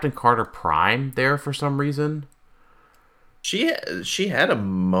had Captain Carter Prime there for some reason. She had a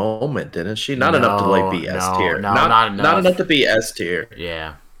moment, didn't she? Not enough to like be S tier. No, not enough. Not enough to be S tier.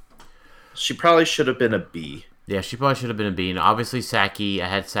 Yeah. She probably should have been a B. Yeah, she probably should have been a B. And obviously, Saki. I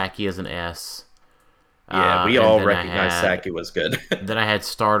had Saki as an S. Yeah, we all recognize Saki was good. Then I had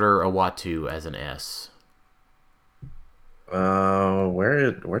Starter Awatu as an S.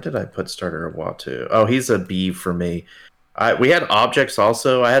 Where did I put Starter Awatu? Oh, he's a B for me. We had Objects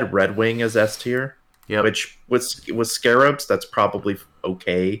also. I had Red Wing as S tier. Yep. Which with Scarabs, that's probably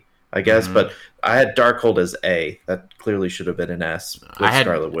okay, I guess. Mm-hmm. But I had Darkhold as A. That clearly should have been an S.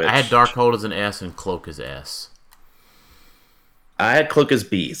 Scarlet Witch. I had Darkhold as an S and Cloak as S. I had Cloak as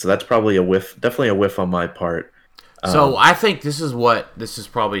B, so that's probably a whiff. Definitely a whiff on my part. So I think this has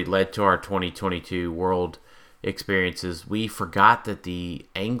probably led to our 2022 World experiences. We forgot that the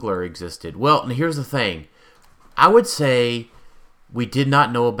Angler existed. Well, and here's the thing. I would say we did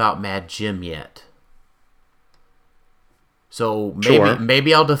not know about Mad Jim yet. So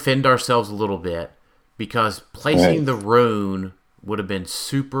maybe I'll defend ourselves a little bit because placing the rune would have been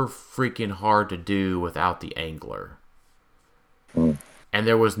super freaking hard to do without the Angler. And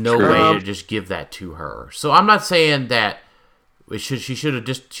there was no way to just give that to her. So I'm not saying that she should have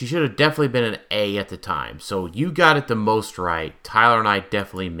definitely been an A at the time. So you got it the most right. Tyler and I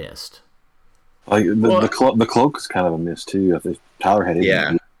definitely missed. Like the cloak is kind of a miss too. I think Tyler had it.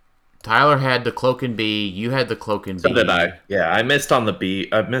 Yeah. Tyler had the Cloak and B. You had the Cloak and B. So did I. Yeah, I missed on the B.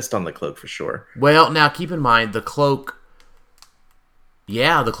 I missed on the Cloak for sure. Well, now keep in mind the Cloak.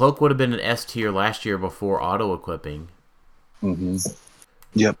 Yeah, the Cloak would have been an S tier last year before auto equipping. Mm-hmm.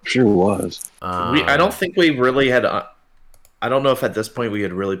 Yep, sure was. I don't think we really had. I don't know if at this point we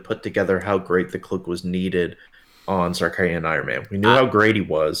had really put together how great the Cloak was needed on Sarkarian Iron Man. We knew how great he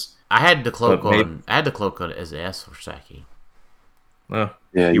was. I had the Cloak on. I had the Cloak on as S for Saki. Oh,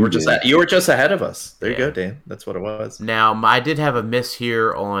 yeah, you were just ahead of us. There you go, Dan. That's what it was. Now, I did have a miss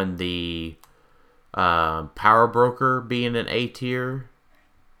here on the Power Broker being an A tier.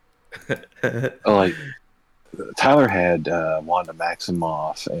 Like Tyler had Wanda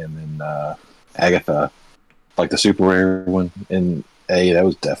Maximoff and then Agatha, like the super rare one in A. That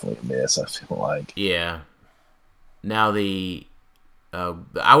was definitely a miss. I feel like. Yeah. Now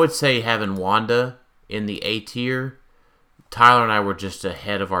I would say having Wanda in the A tier. Tyler and I were just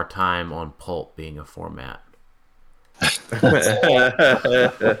ahead of our time on Pulp being a format. But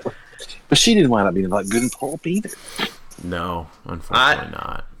she didn't wind up being like good in Pulp either. No, unfortunately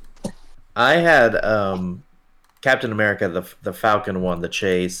not. I had Captain America, the Falcon one, the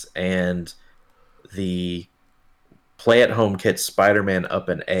Chase, and the Play-at-Home kit Spider-Man up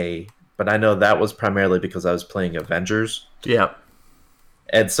in A. But I know that was primarily because I was playing Avengers. Yep.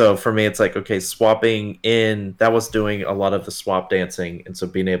 And so for me, it's like, okay, swapping in, that was doing a lot of the swap dancing. And so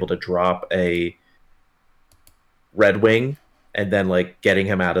being able to drop a Red Wing and then like getting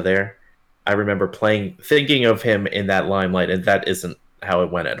him out of there. I remember thinking of him in that limelight, and that isn't how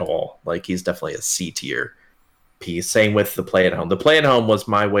it went at all. Like he's definitely a C tier piece. Same with the Play-at-Home. The Play-at-Home was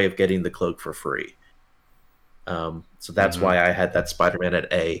my way of getting the Cloak for free. So that's why I had that Spider-Man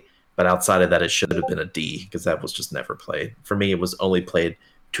at A. But outside of that, it should have been a D because that was just never played. For me, it was only played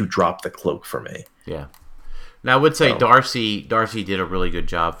to drop the Cloak for me. Yeah. Now, I would say Darcy did a really good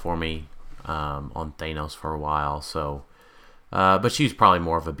job for me on Thanos for a while. So, but she's probably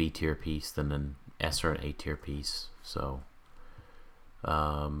more of a B tier piece than an S or an A tier piece. So,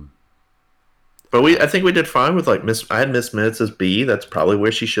 but I think we did fine with like I had Miss Minutes as B. That's probably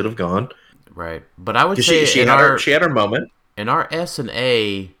where she should have gone. Right. But I would say she had her moment. In our S and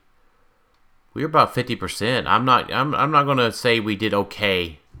A, we were about 50%. I'm not going to say we did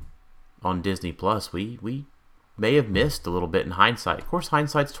okay on Disney Plus. We may have missed a little bit in hindsight. Of course,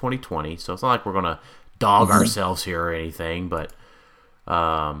 hindsight's 2020, so it's not like we're going to dog ourselves here or anything. But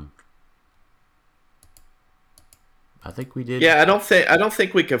I think we did. Yeah, I don't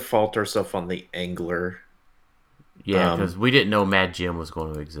think we could fault ourselves on the Angler. Yeah, because we didn't know Mad Jim was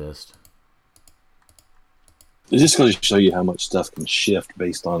going to exist. It's just going to show you how much stuff can shift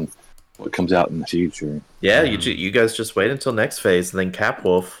based on what comes out in the future. Yeah, you guys just wait until next phase, and then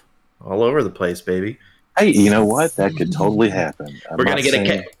Capwolf all over the place, baby. Hey, you know what? That could totally happen. We're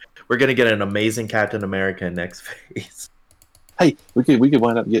gonna get an amazing Captain America next phase. Hey, we could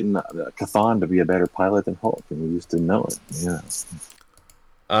wind up getting Cathan to be a better pilot than Hulk, and we just didn't know it.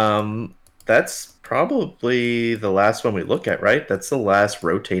 Yeah. That's probably the last one we look at, right? That's the last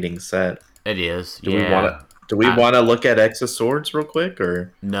rotating set. It is. Do we want to look at X of Swords real quick,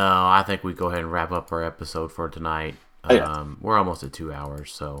 or no? I think we go ahead and wrap up our episode for tonight. We're almost at 2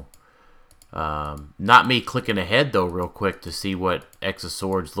 hours, so not me clicking ahead though, real quick to see what X of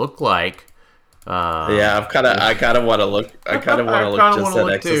Swords look like. I kind of want to look. I kind of want to look just at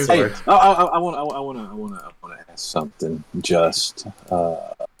X of Hey, Swords. I want to ask something. Just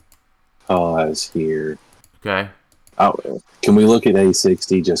pause here. Okay. Can we look at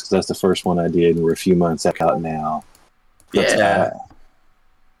A60 just because that's the first one I did, and we're a few months out now? Yeah.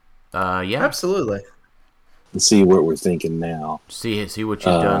 Yeah. Absolutely. Let's see what we're thinking now. See what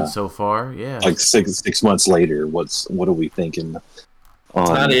you've done so far. Yeah. Like 6 months later, what are we thinking?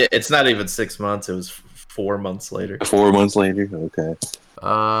 It's not even 6 months. It was 4 months later. 4 months later, okay.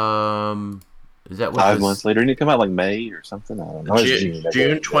 Is that what 5 months later? Didn't it come out like May or something? I don't know.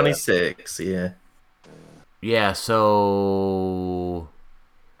 June 26. Yeah. Yeah. So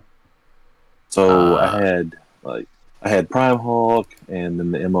I had Prime Hulk and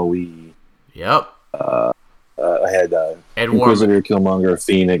then the MOE. Yep. I had And Inquisitor, Killmonger,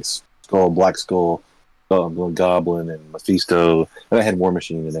 Phoenix, Black Skull, Goblin, and Mephisto. And I had War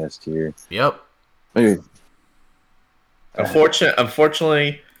Machine in S tier. Yep. Maybe.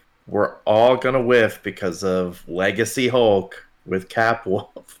 Unfortunately, we're all gonna whiff because of Legacy Hulk with Cap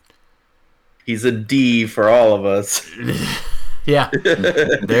Wolf. He's a D for all of us. Yeah.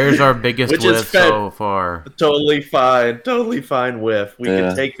 There's our biggest whiff so far. Totally fine whiff. We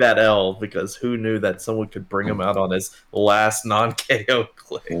can take that L because who knew that someone could bring him out on his last non-KO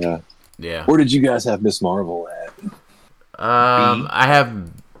click. Yeah. Where did you guys have Miss Marvel at? I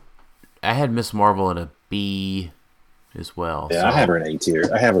had Miss Marvel in a B as well. Yeah, so. I have her in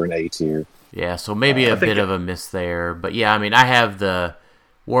A tier. Yeah, so maybe a bit of a miss there. But yeah, I mean, I have the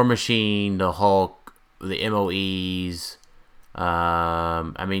War Machine, the Hulk, the MOEs.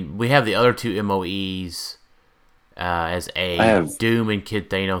 I mean, we have the other two MOEs as A. I have Doom and Kid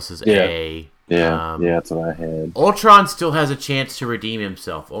Thanos as A. Yeah, that's what I had. Ultron still has a chance to redeem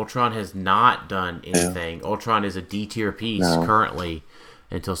himself. Ultron has not done anything. Yeah. Ultron is a D tier piece currently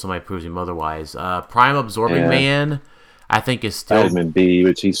until somebody proves him otherwise. Prime Absorbing Man, I think, is still... I had him in B,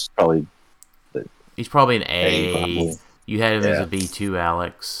 which he's probably an A. Probably. You had him as a B too,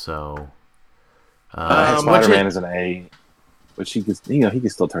 Alex, so... Spider-Man is an A, which he can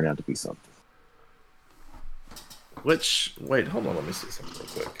still turn out to be something. Wait, hold on, let me see something real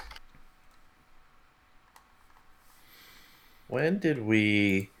quick. When did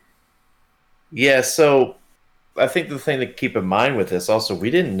we... Yeah, so I think the thing to keep in mind with this also,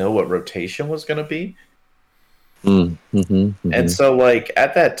 we didn't know what rotation was going to be. And so, like,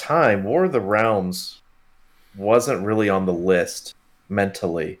 at that time, War of the Realms wasn't really on the list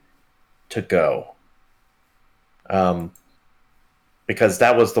mentally to go. Because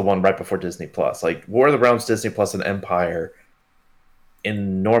that was the one right before Disney Plus. Like, War of the Realms, Disney Plus, and Empire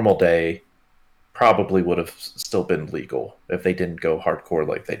in normal day probably would have still been legal if they didn't go hardcore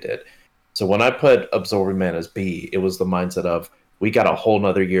like they did. So when I put Absorbing Man as B, it was the mindset of, we got a whole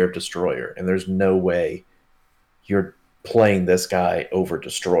nother year of Destroyer, and there's no way you're playing this guy over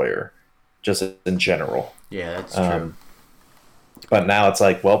Destroyer, just in general. Yeah, that's true. But now it's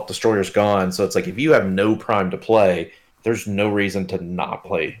like, well, Destroyer's gone, so it's like, if you have no Prime to play, there's no reason to not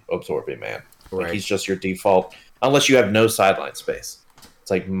play Absorbing Man. Right. Like, he's just your default, unless you have no sideline space.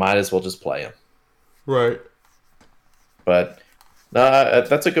 It's like, might as well just play him. Right. But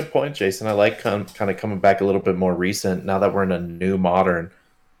that's a good point, Jason. I like kind of coming back a little bit more recent now that we're in a new modern.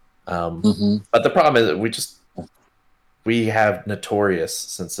 But the problem is we have Notorious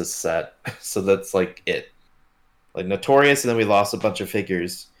since this set, so that's like it. Like Notorious, and then we lost a bunch of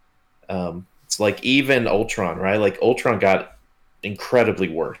figures. It's like even Ultron, right? Like Ultron got incredibly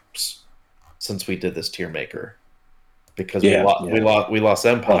worse since we did this tier maker because we lost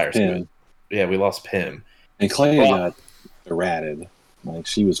Empire. We lost Pym. And Clay got errated. Like,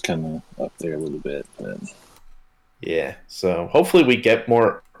 she was kind of up there a little bit. But... Yeah, so hopefully we get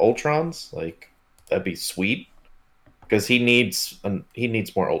more Ultrons. Like, that'd be sweet. Because he needs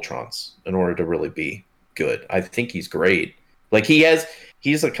more Ultrons in order to really be good. I think he's great. Like,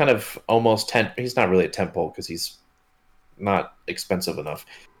 he's a kind of almost he's not really a temple because he's not expensive enough.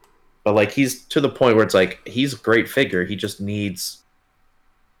 But, like, he's to the point where it's like, he's a great figure. He just needs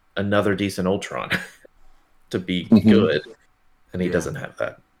another decent Ultron to be good, and he doesn't have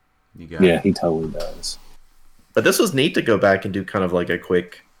that. Yeah, he totally does. But this was neat to go back and do kind of like a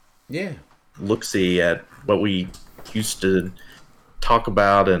quick look-see at what we used to talk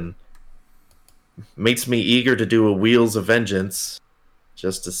about, and makes me eager to do a Wheels of Vengeance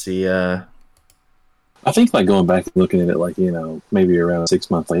just to see. I think like going back and looking at it, like, maybe around 6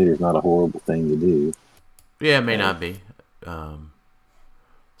 months later is not a horrible thing to do. Yeah, it may not be.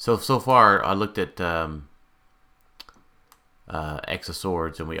 So far, I looked at X of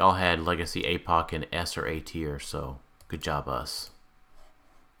Swords, and we all had Legacy APOC in S or A tier. So good job, us.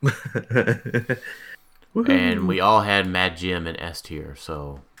 And we all had Mad Jim in S tier.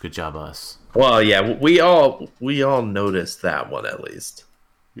 So good job, us. Well, yeah, we all noticed that one at least.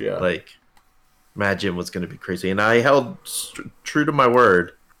 Yeah. Like, Mad Jim was going to be crazy, and I held true to my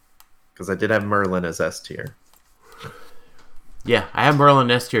word because I did have Merlin as S tier. Yeah, I have Merlin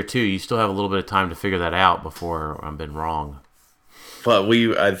S tier too. You still have a little bit of time to figure that out before I've been wrong. But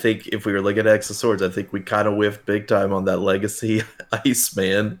I think if we were looking at X of Swords, I think we kind of whiffed big time on that Legacy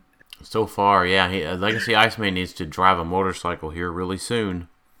Iceman. So far, yeah, Legacy Iceman needs to drive a motorcycle here really soon.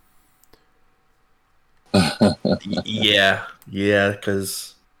 Yeah,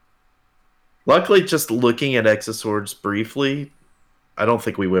 because luckily, just looking at X of Swords briefly, I don't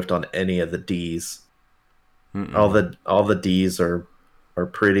think we whiffed on any of the Ds. Mm-mm. All the Ds are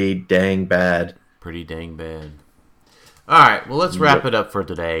pretty dang bad. Pretty dang bad. All right, well, let's wrap it up for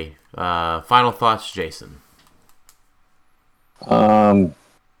today. Final thoughts, Jason. Italian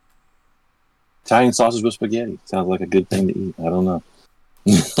sausage with spaghetti sounds like a good thing to eat. I don't know.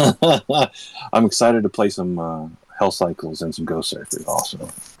 I'm excited to play some Hell Cycles and some Ghost Surfer also.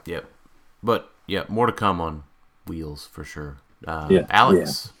 Yep. But, yeah, more to come on Wheels for sure. Yeah,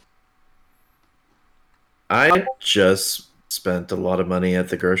 Alex? I just spent a lot of money at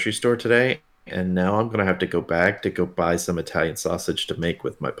the grocery store today, and now I'm going to have to go back to go buy some Italian sausage to make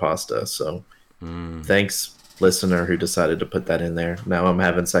with my pasta. So thanks, listener, who decided to put that in there. Now I'm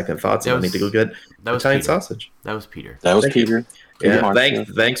having second thoughts, and I need to go get Italian sausage. That was Peter. That was Peter. Yeah,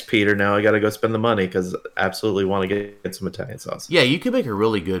 thanks, Peter. Now I got to go spend the money because I absolutely want to get some Italian sausage. Yeah, you could make a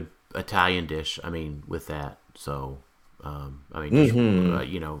really good Italian dish, with that. So,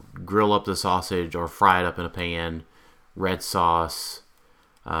 grill up the sausage or fry it up in a pan, red sauce,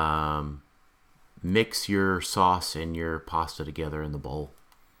 mix your sauce and your pasta together in the bowl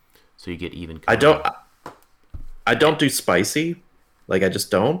so you get even color. I don't do spicy. Like, I just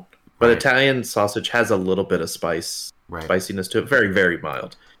don't. But Right. Italian sausage has a little bit of spiciness to it. Very, very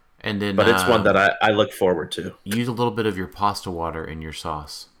mild. And then, But it's one that I look forward to. use a little bit of your pasta water in your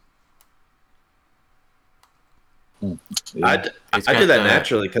sauce. I do that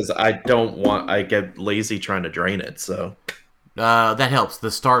naturally because I get lazy trying to drain it. So that helps. The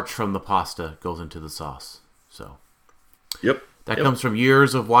starch from the pasta goes into the sauce. So yep. That comes from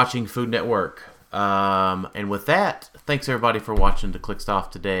years of watching Food Network. And with that, thanks everybody for watching the Clickstuff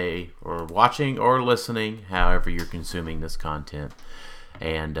today, or watching or listening, however you're consuming this content.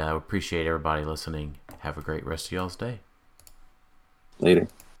 And appreciate everybody listening. Have a great rest of y'all's day. Later.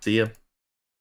 See ya.